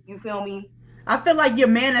gave us. You feel me? I feel like you're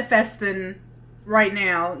manifesting right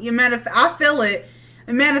now. I feel it.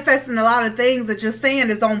 And manifesting a lot of things that you're saying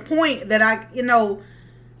is on point, that I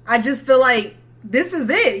just feel like this is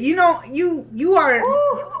it. You are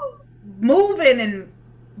moving and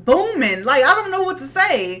booming. Like, I don't know what to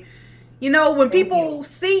say. When people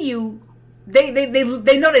see you, they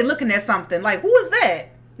know they're looking at something. Like, who is that?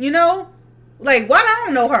 Like, why I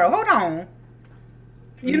don't know her? Hold on.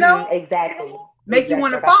 Exactly. Make you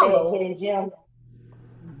want to follow. Hidden gem.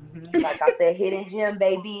 Like I said, hidden gem,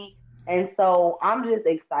 baby. And so I'm just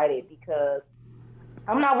excited because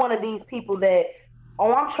I'm not one of these people that,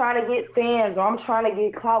 I'm trying to get fans or I'm trying to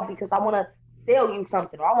get clout because I want to sell you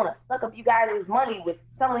something, or I want to suck up you guys' money with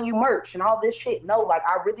selling you merch and all this shit. No, like,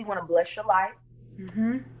 I really want to bless your life.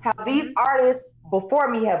 Mm-hmm. How these artists before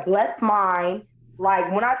me have blessed mine.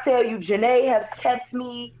 Like, when I tell you, Janae has kept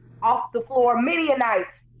me off the floor many a nights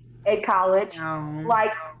at college. Oh.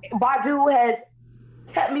 Like, Badu has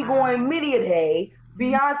kept me going many a day.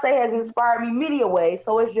 Beyonce has inspired me many a way.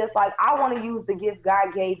 So it's just like, I want to use the gift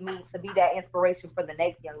God gave me to be that inspiration for the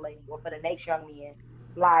next young lady or for the next young man.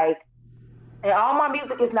 Like, and all my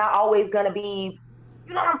music is not always gonna be,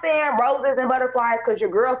 you know what I'm saying, roses and butterflies, because your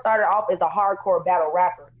girl started off as a hardcore battle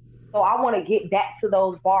rapper. So I want to get back to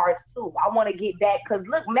those bars too. I want to get back, because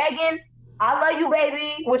look, Megan, I love you,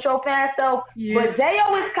 baby, with your fan self. Yeah. But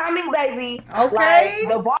J.O. is coming, baby. Okay. Like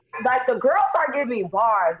the bars, like the girls are giving me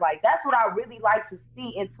bars. Like that's what I really like to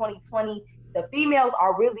see in 2020. The females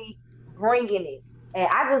are really bringing it, and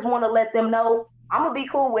I just want to let them know I'm gonna be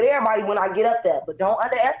cool with everybody when I get up there. But don't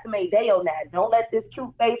underestimate J.O. now. Don't let this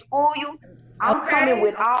cute face fool you. I'm coming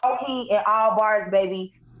with all heat and all bars,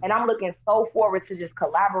 baby. And I'm looking so forward to just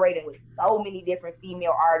collaborating with so many different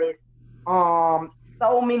female artists.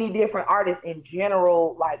 So many different artists in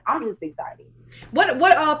general. Like, I'm just excited.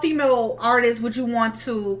 What female artists would you want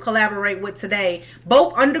to collaborate with today?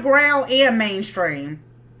 Both underground and mainstream.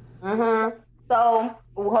 So,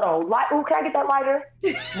 hold on. Ooh, can I get that lighter?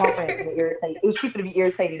 My friend's gonna irritate. She's gonna be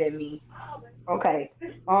irritated at me. Okay.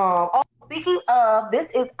 Speaking of, this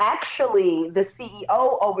is actually the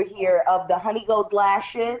CEO over here of the Honey Gold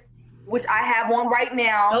Lashes, which I have one right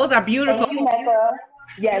now. Those are beautiful. Thank you, Mecca.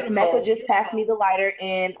 Yes, beautiful. Mecca just passed me the lighter,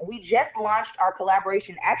 and we just launched our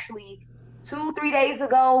collaboration actually 2-3 days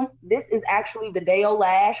ago. This is actually the Deo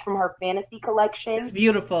lash from her fantasy collection. It's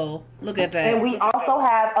beautiful. Look at that. And we also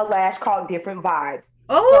have a lash called Different Vibes.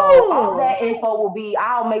 Oh! So all that info will be,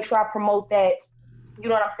 I'll make sure I promote that, you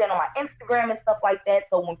know what I'm saying, on my Instagram and stuff like that.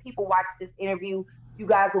 So when people watch this interview, you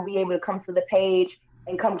guys will be able to come to the page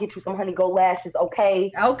and come get you some Honey Gold Lashes,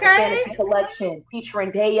 okay? Okay. The fantasy collection featuring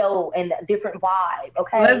Deo and Different Vibe,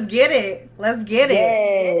 okay? Let's get it.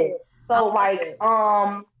 Yeah. So like,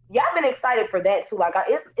 yeah, I've been excited for that too. Like,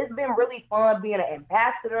 it's been really fun being an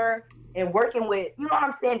ambassador and working with, you know what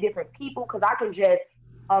I'm saying, different people, because I can just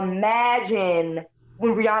imagine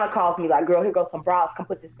when Rihanna calls me, like, girl, here goes some bras, come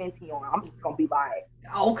put this Fenty on. I'm just gonna be by it.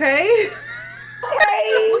 Okay.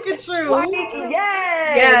 Look at you. Like,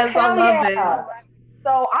 yes, I love it.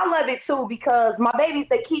 So I love it too, because my babies,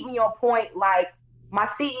 they keep me on point. Like, my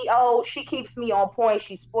CEO, she keeps me on point.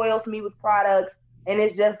 She spoils me with products. And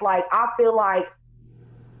it's just like, I feel like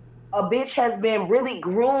a bitch has been really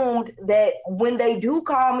groomed that when they do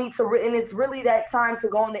call me and it's really that time to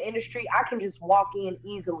go in the industry, I can just walk in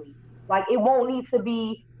easily. Like, it won't need to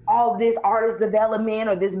be all this artist development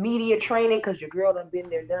or this media training, because your girl done been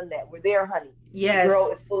there, done that. We're there, honey. Yes. Your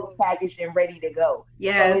girl is fully packaged and ready to go.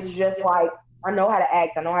 Yes. So it's just like, I know how to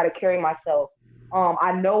act. I know how to carry myself.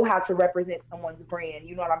 I know how to represent someone's brand.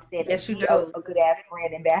 You know what I'm saying? Yes, you do. A good ass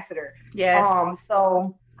brand ambassador. Yes.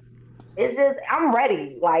 So it's just, I'm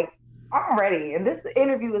ready. Like, I'm ready. And this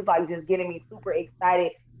interview is like just getting me super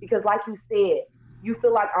excited, because like you said, you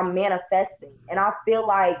feel like I'm manifesting. And I feel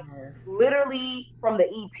like literally from the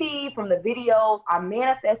EP, from the videos, I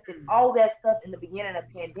manifested all that stuff in the beginning of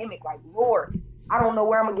the pandemic. Like, Lord, I don't know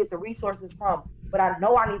where I'm going to get the resources from, but I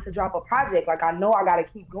know I need to drop a project. Like, I know I got to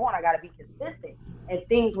keep going. I got to be consistent. And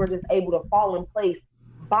things were just able to fall in place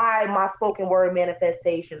by my spoken word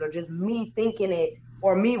manifestations, or just me thinking it,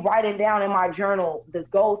 or me writing down in my journal the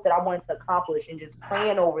goals that I wanted to accomplish and just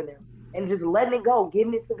praying over them and just letting it go,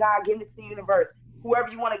 giving it to God, giving it to the universe. Whoever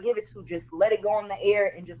you want to give it to, just let it go in the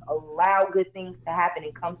air and just allow good things to happen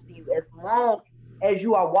and come to you. As long as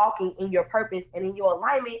you are walking in your purpose and in your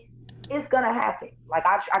alignment, it's going to happen. Like,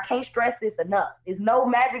 I can't stress this enough. There's no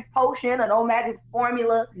magic potion or no magic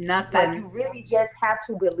formula. Nothing. Like, you really just have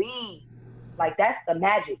to believe. Like, that's the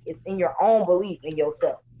magic. It's in your own belief in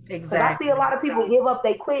yourself. Exactly. Because I see a lot of people give up,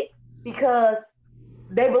 they quit, because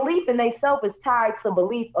their belief in themselves is tied to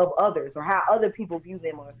belief of others, or how other people view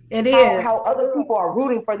them, or how other people are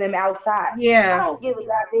rooting for them outside. Yeah. I don't give a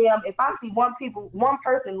goddamn if I see one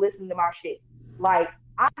person listening to my shit. Like,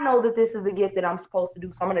 I know that this is a gift that I'm supposed to do,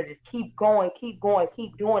 so I'm gonna just keep going, keep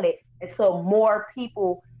doing it until more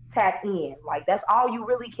people tap in. Like, that's all you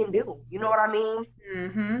really can do. You know what I mean?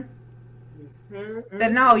 Mm-hmm.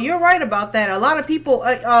 No, you're right about that. A lot of people,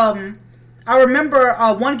 I remember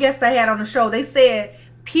one guest I had on the show, they said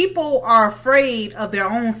people are afraid of their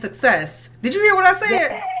own success. Did you hear what I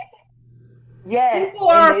said? Yes. People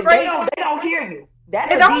are afraid. They don't hear you.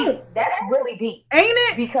 They don't. Deep. That's really deep. Ain't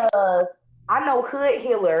it? Because I know Hood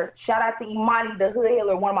Healer, shout out to Imani, the Hood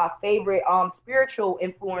Healer, one of my favorite spiritual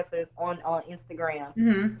influencers on Instagram.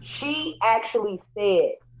 Mm-hmm. She actually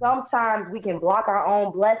said, sometimes we can block our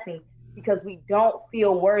own blessings because we don't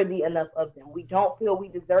feel worthy enough of them. We don't feel we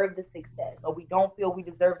deserve the success, or we don't feel we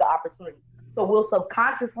deserve the opportunity. So we'll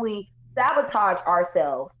subconsciously sabotage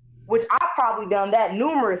ourselves, which I've probably done that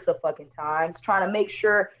numerous of fucking times, trying to make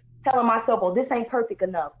sure, telling myself, oh, this ain't perfect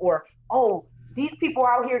enough, or, oh, these people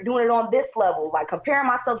are out here doing it on this level, like comparing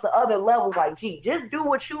myself to other levels. Like, gee, just do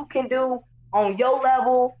what you can do on your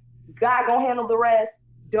level. God gonna handle the rest.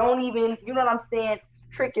 Don't even, you know what I'm saying,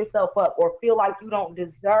 trick yourself up or feel like you don't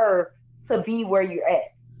deserve to be where you're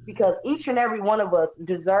at. Because each and every one of us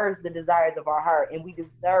deserves the desires of our heart, and we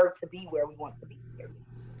deserve to be where we want to be.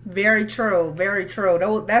 Very true. Very true.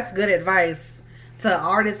 That's good advice to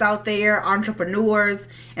artists out there, entrepreneurs,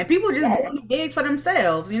 and people just doing big for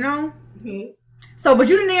themselves, you know? Mm-hmm. So, but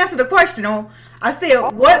you didn't answer the question. I said,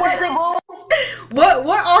 what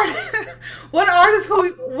artists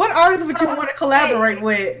would you want to collaborate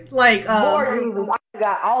with? Like, Lord Jesus, I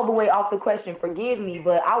got all the way off the question. Forgive me,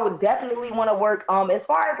 but I would definitely want to work. As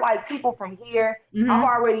far as like people from here, I've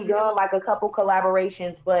already done like a couple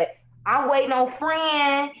collaborations, but I'm waiting on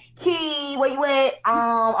friend Key. Where you at?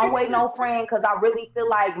 I'm waiting on friend because I really feel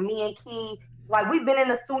like me and Key, like we've been in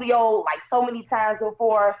the studio like so many times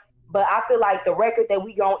before. But I feel like the record that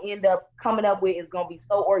we gonna end up coming up with is gonna be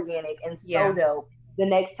so organic and so dope the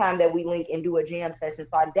next time that we link and do a jam session.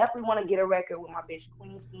 So I definitely want to get a record with my bitch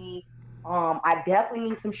Queen Key. I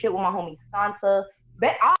definitely need some shit with my homie Sansa.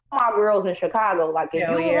 But all my girls in Chicago, like if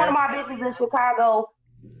you one of my bitches in Chicago,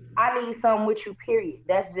 I need something with you. Period.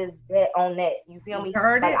 That's just that on that. You feel me?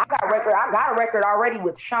 Heard like it. I got a record already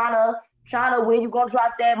with Shauna. Shauna, when you gonna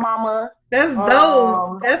drop that, mama? That's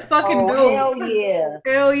dope. That's fucking dope. Hell yeah.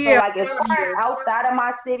 Hell yeah. So like as far as outside of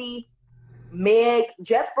my city, Meg,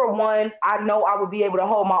 just for one, I know I would be able to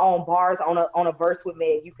hold my own bars on a verse with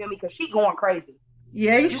Meg. You feel me? Because she going crazy.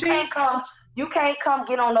 Yeah, you can't come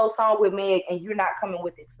get on those songs with Meg and you're not coming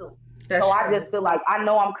with it too. That's so true. I just feel like I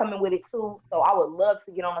know I'm coming with it too. So I would love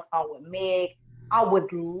to get on a song with Meg. I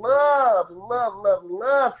would love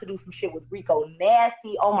to do some shit with Rico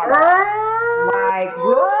Nasty. Oh my God. Like,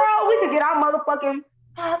 girl, we could get our motherfucking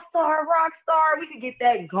pop star, rock star. We could get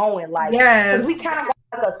that going. Like, yes. We kind of got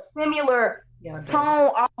like a similar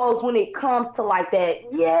tone almost when it comes to like that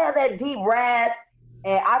deep rasp.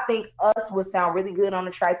 And I think us would sound really good on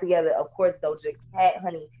the track together. Of course, Doja Cat,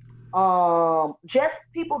 honey. Just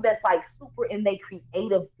people that's like super in their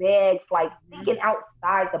creative bags, like thinking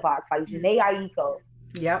outside the box, like Janae Aiko.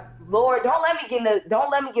 Yep. Lord, don't let me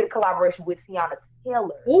get a collaboration with Tiana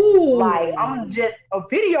Taylor. Ooh. Like I'm just a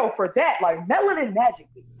video for that, like Melanin Magic.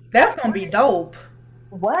 That's gonna be dope.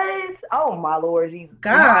 What? Oh my Lord Jesus.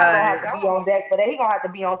 God. He gonna have to be on deck for that. He gonna have to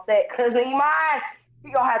be on set because he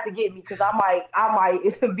gonna have to get me because I might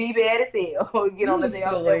be bad as hell. Get on the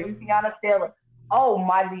damn set with Tiana Taylor. Oh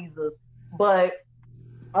my Jesus. But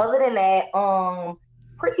other than that,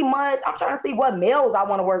 pretty much I'm trying to see what males I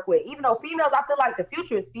want to work with. Even though females, I feel like the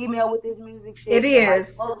future is female with this music shit. It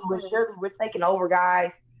is. Like, we're taking over,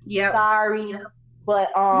 guys. Yeah. Sorry. But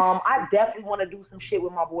I definitely want to do some shit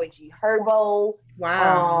with my boy G Herbo.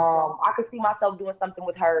 Wow. I could see myself doing something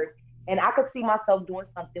with her. And I could see myself doing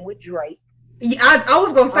something with Drake. Yeah, I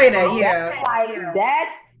was gonna say that,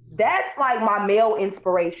 yeah. That's like my male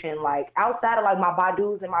inspiration. Like outside of like my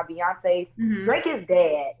Badus and my Beyonce, Drake is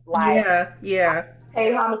dad. Like yeah. I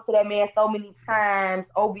pay homage to that man so many times.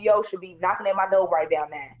 OVO should be knocking at my door right down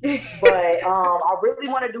now. But I really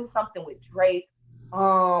want to do something with Drake.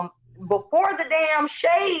 Before the damn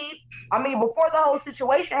shade, before the whole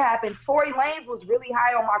situation happened, Tory Lanez was really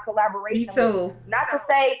high on my collaboration. Me too. Not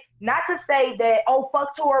to say that, oh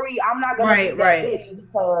fuck Tory, I'm not gonna do that bitch,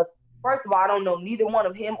 because first of all, I don't know neither one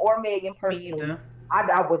of him or Megan personally.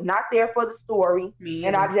 I was not there for the story.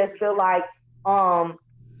 And I just feel like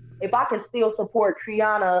if I can still support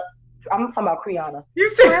Rihanna, I'm talking about Rihanna. You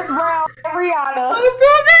said Chris Brown and Rihanna.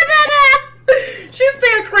 She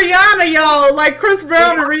said Rihanna, y'all, like Chris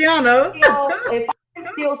Brown and Rihanna. If I can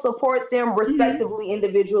still support them respectively,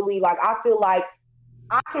 individually, like I feel like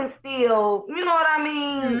I can still, you know what I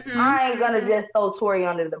mean? I ain't gonna just throw Tory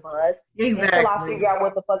under the bus until I figure out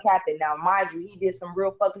what the fuck happened. Now, mind you, he did some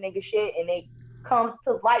real fucking nigga shit, and it comes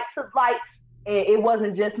to light, and it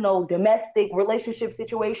wasn't just no domestic relationship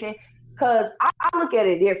situation. Cause I look at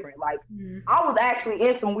it different. Like I was actually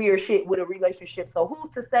in some weird shit with a relationship. So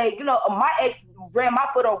who's to say? You know, my ex ran my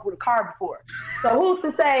foot over with a car before. So who's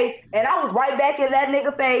to say? And I was right back in that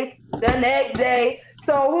nigga face the next day.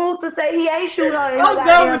 So who's to say he ain't shooting her? I'm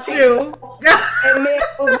done with you. And man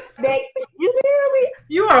was back. You hear me?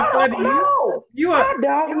 You are funny. You are. I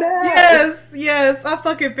don't know. Yes. I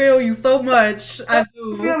fucking feel you so much. I do.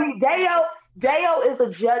 You feel me? Dayo is a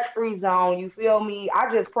judge-free zone. You feel me?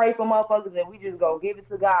 I just pray for motherfuckers and we just go give it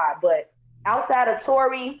to God. But outside of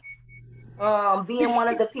Tory, being one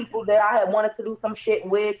of the people that I had wanted to do some shit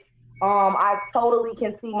with, I totally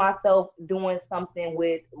can see myself doing something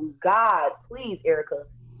with God. Please, Erica,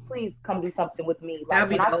 please come do something with me. Like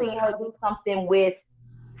when I seen her do something with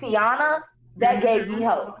Tiana, that gave me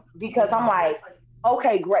hope because I'm like,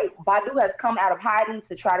 Okay, great. Badu has come out of hiding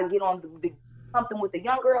to try to get on something with the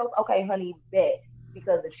young girls. Okay, honey, bet.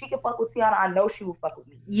 Because if she can fuck with Tiana, I know she will fuck with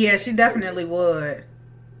me. Yeah, she definitely would.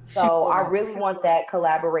 So I really want that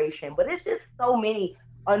collaboration. But it's just so many.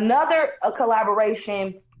 Another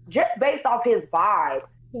collaboration just based off his vibe.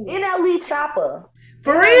 NLE Choppa.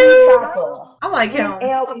 For NLE real? Choppa. I like him.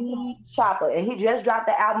 NLE Choppa. And he just dropped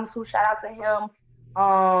the album too. Shout out to him.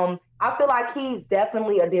 I feel like he's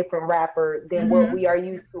definitely a different rapper than what we are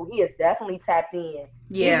used to. He is definitely tapped in.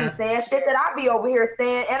 Yeah. He be saying shit that I be over here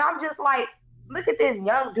saying, and I'm just like, look at this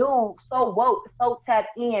young dude, so woke, so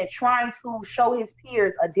tapped in, trying to show his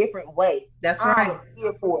peers a different way. That's right. I'm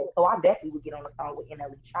here for it. So I definitely would get on the song with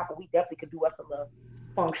NLE Choppa. We definitely could do us a little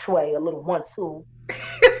feng shui, a little 1-2.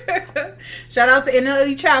 Shout out to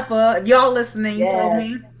NLE Choppa. If y'all listening, you feel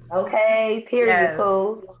me? Okay, period, Yes.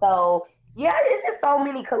 cool. So, yeah, it's just so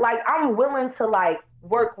many. Like, I'm willing to, like,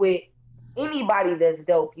 work with anybody that's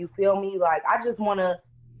dope. You feel me? Like, I just want to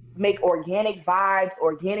make organic vibes,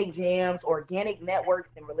 organic jams, organic networks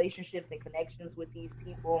and relationships and connections with these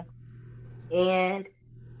people. And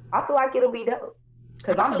I feel like it'll be dope.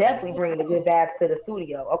 Because I'm definitely bringing the good vibes to the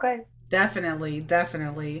studio, okay?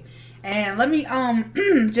 Definitely. And let me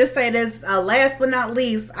just say this, last but not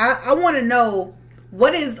least, I want to know,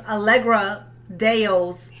 what is Allegra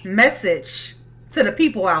Dayo's message to the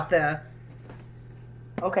people out there?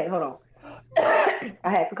 Okay, hold on. I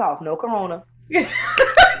had to cough. No corona.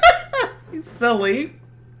 Silly.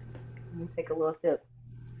 Let me take a little sip.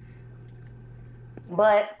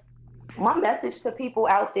 But my message to people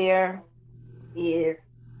out there is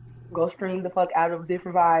go stream the fuck out of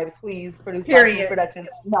Different Vibes, please. Period. Production.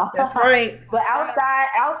 No. That's right. But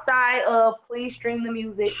outside of please stream the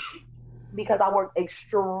music, because I worked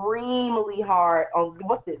extremely hard on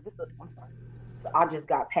what's this? I'm sorry. I just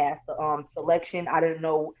got past the selection. I didn't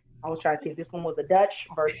know. I was trying to see if this one was a Dutch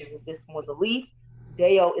versus if this one was a leaf.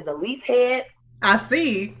 Dayo is a leaf head. I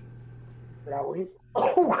see. But I was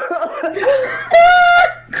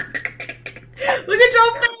Look at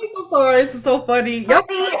your face. I'm sorry. This is so funny. Yo,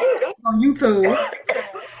 on YouTube.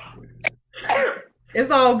 It's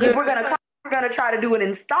all good. If we're gonna try to do it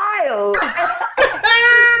in style.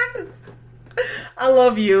 I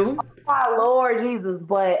love you. My Lord Jesus.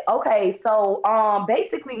 But okay, so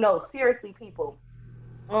basically, no, seriously, people.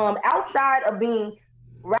 Outside of being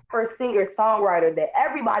rapper, singer, songwriter that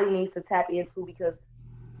everybody needs to tap into, because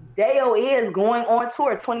Dayo is going on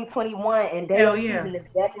tour 2021 and Dayo season is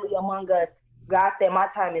definitely among us. God said my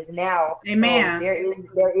time is now. Amen. There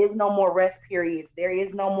is no more rest periods. There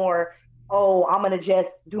is no more, oh, I'm gonna just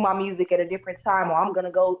do my music at a different time, or I'm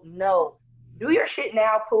gonna go. No. Do your shit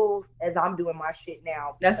now, Pools, as I'm doing my shit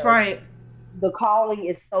now. That's right. The calling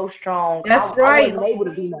is so strong. That's right. I wasn't able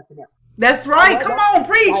to do nothing else. That's right. Come on,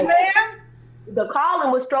 preach, man. The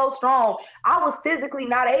calling was so strong. I was physically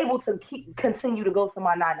not able to continue to go to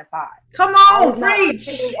my 9 to 5. Come I on, was not preach.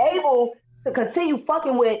 able to continue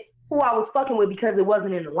fucking with who I was fucking with because it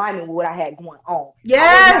wasn't in alignment with what I had going on.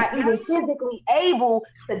 Yes. I was not even physically able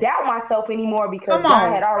to doubt myself anymore because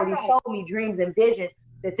God had already showed me dreams and visions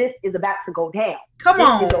that this is about to go down. Come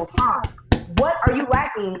on. This is your time. What are you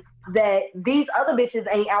lacking that these other bitches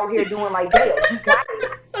ain't out here doing like Dale? You got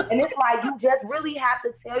it. And it's like, you just really have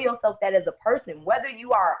to tell yourself that as a person, whether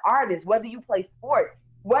you are an artist, whether you play sports,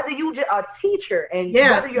 whether you just a teacher, and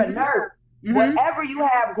whether you're a nurse, whatever you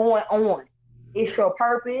have going on, it's your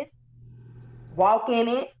purpose. Walk in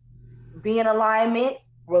it, be in alignment,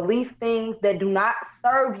 release things that do not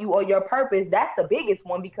serve you or your purpose. That's the biggest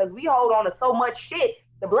one, because we hold on to so much shit.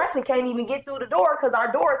 The blessing can't even get through the door because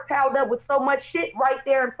our door is piled up with so much shit right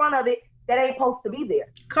there in front of it that ain't supposed to be there.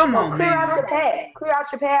 Come on, clear man. out your path. Clear out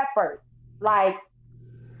your path first. Like,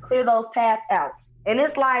 clear those paths out. And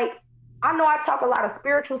it's like, I know I talk a lot of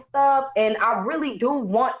spiritual stuff, and I really do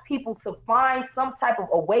want people to find some type of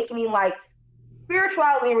awakening. Like,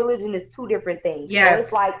 spirituality and religion is two different things. Yes. So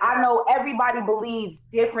it's like, I know everybody believes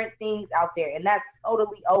different things out there, and that's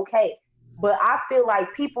totally okay. But I feel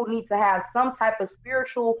like people need to have some type of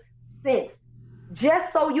spiritual sense,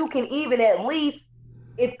 just so you can even at least,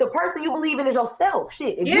 if the person you believe in is yourself,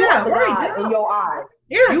 shit. If you have the God in your eyes,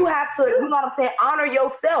 you have to, you know what I'm saying, honor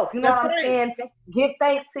yourself. You know what I'm saying? Give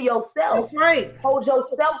thanks to yourself. That's right. Hold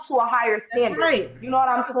yourself to a higher standard. That's right. You know what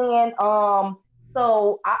I'm saying?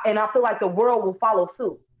 So, I feel like the world will follow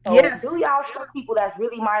suit. So do y'all show people, that's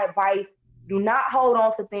really my advice. Do not hold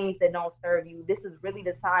on to things that don't serve you. This is really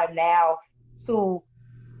the time now to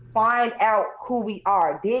find out who we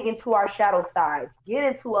are. Dig into our shadow sides. Get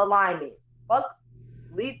into alignment.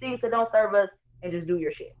 Leave things that don't serve us and just do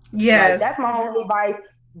your shit. Yes. Like, that's my only advice.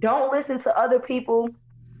 Don't listen to other people.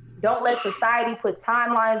 Don't let society put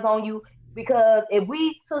timelines on you, because if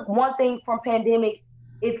we took one thing from pandemic,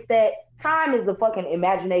 it's that time is a fucking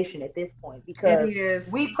imagination at this point,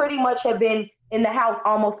 because we pretty much have been in the house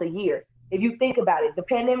almost a year. If you think about it, the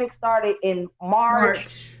pandemic started in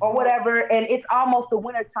March or whatever, and it's almost the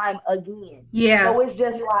winter time again. Yeah. So it's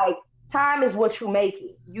just like, time is what you make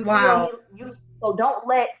it. So don't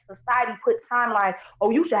let society put timelines. Oh,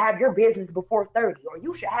 you should have your business before 30, or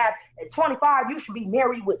you should have at 25, you should be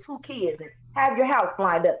married with 2 kids and have your house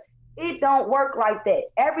lined up. It don't work like that.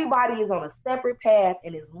 Everybody is on a separate path,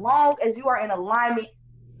 and as long as you are in alignment,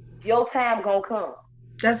 your time gonna come.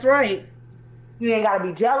 That's right. You ain't gotta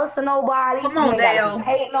be jealous of nobody. Come on, you ain't gotta be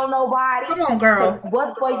hating on nobody. Come on, girl.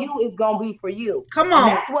 What's for you is gonna be for you. Come on.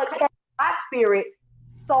 And that's what kept my spirit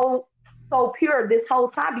so pure this whole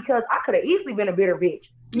time, because I could have easily been a bitter bitch.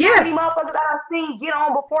 Yes. These motherfuckers that I've seen get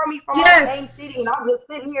on before me from the same city, and I'm just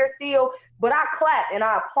sitting here still, but I clap and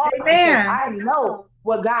I applaud. Amen. I know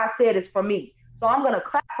what God said is for me. So I'm going to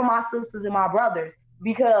clap for my sisters and my brothers,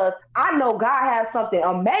 because I know God has something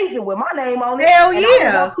amazing with my name on it. Hell and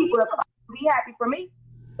yeah. I want people to be happy for me.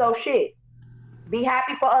 So shit, be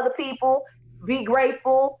happy for other people, be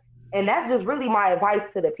grateful. And that's just really my advice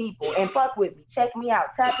to the people. And fuck with me. Check me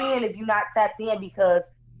out. Tap in if you're not tapped in, because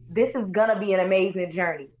this is going to be an amazing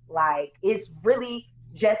journey. Like, it's really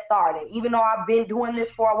just started. Even though I've been doing this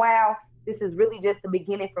for a while, this is really just the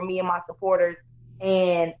beginning for me and my supporters.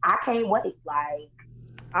 And I can't wait. Like,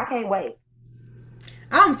 I can't wait.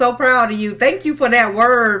 I'm so proud of you. Thank you for that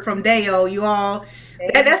word from Deo, you all.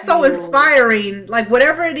 That's so inspiring. Like,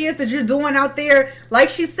 whatever it is that you're doing out there, like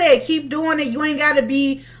she said, keep doing it. You ain't got to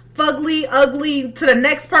be fugly, ugly to the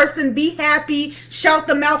next person. Be happy. Shout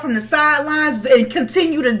them out from the sidelines and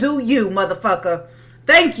continue to do you, motherfucker.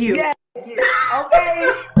 Thank you. Yes.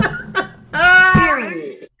 Okay.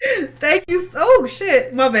 Period. Thank you. Oh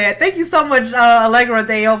shit, my bad. Thank you so much, Allegra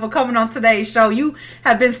Deo, for coming on today's show. You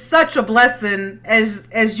have been such a blessing,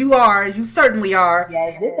 as you are. You certainly are.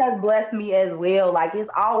 Yes, this has blessed me as well. Like, it's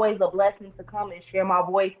always a blessing to come and share my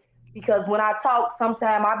voice, because when I talk,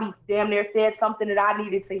 sometimes I be damn near said something that I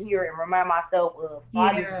needed to hear and remind myself of. So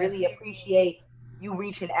I just really appreciate you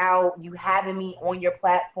reaching out, you having me on your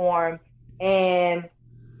platform, and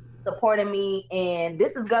supporting me. And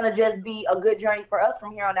this is gonna just be a good journey for us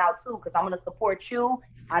from here on out too, because I'm gonna support you.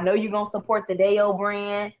 I know you're gonna support the Deo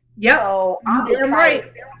brand. Yep. So I'm damn right.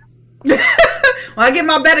 When I get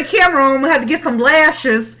my better camera on, I'm gonna have to get some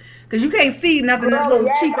lashes, because you can't see nothing. This little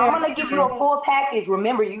cheap. I'm gonna give you a full package.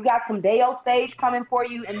 Remember, you got some Deo stage coming for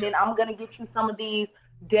you, and then I'm gonna get you some of these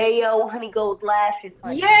Deo Honey Gold lashes.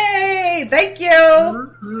 Honey. Yay! Thank you.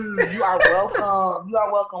 Mm-hmm. You are welcome. You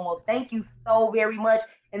are welcome. Well, thank you so very much.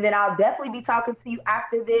 And then I'll definitely be talking to you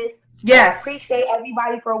after this. Yes. I appreciate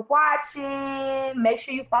everybody for watching. Make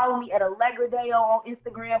sure you follow me at Allegra Deo on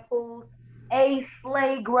Instagram, fools.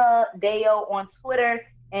 Slagra Deo on Twitter,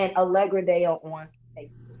 and Allegra Deo on Facebook.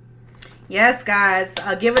 Yes, guys.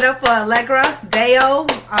 Give it up for Allegra Deo,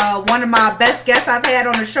 one of my best guests I've had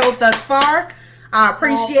on the show thus far. I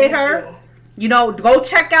appreciate her. You know, go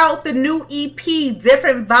check out the new EP,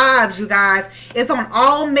 Different Vibes, you guys. It's on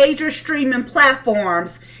all major streaming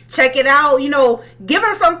platforms. Check it out. You know, give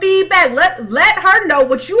her some feedback. Let her know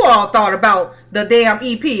what you all thought about the damn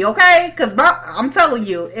EP, okay? Because I'm telling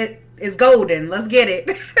you, it's golden. Let's get it.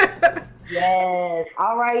 Yes.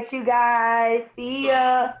 All right, you guys. See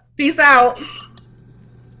ya. Peace out.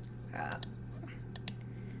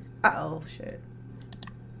 Uh-oh, shit.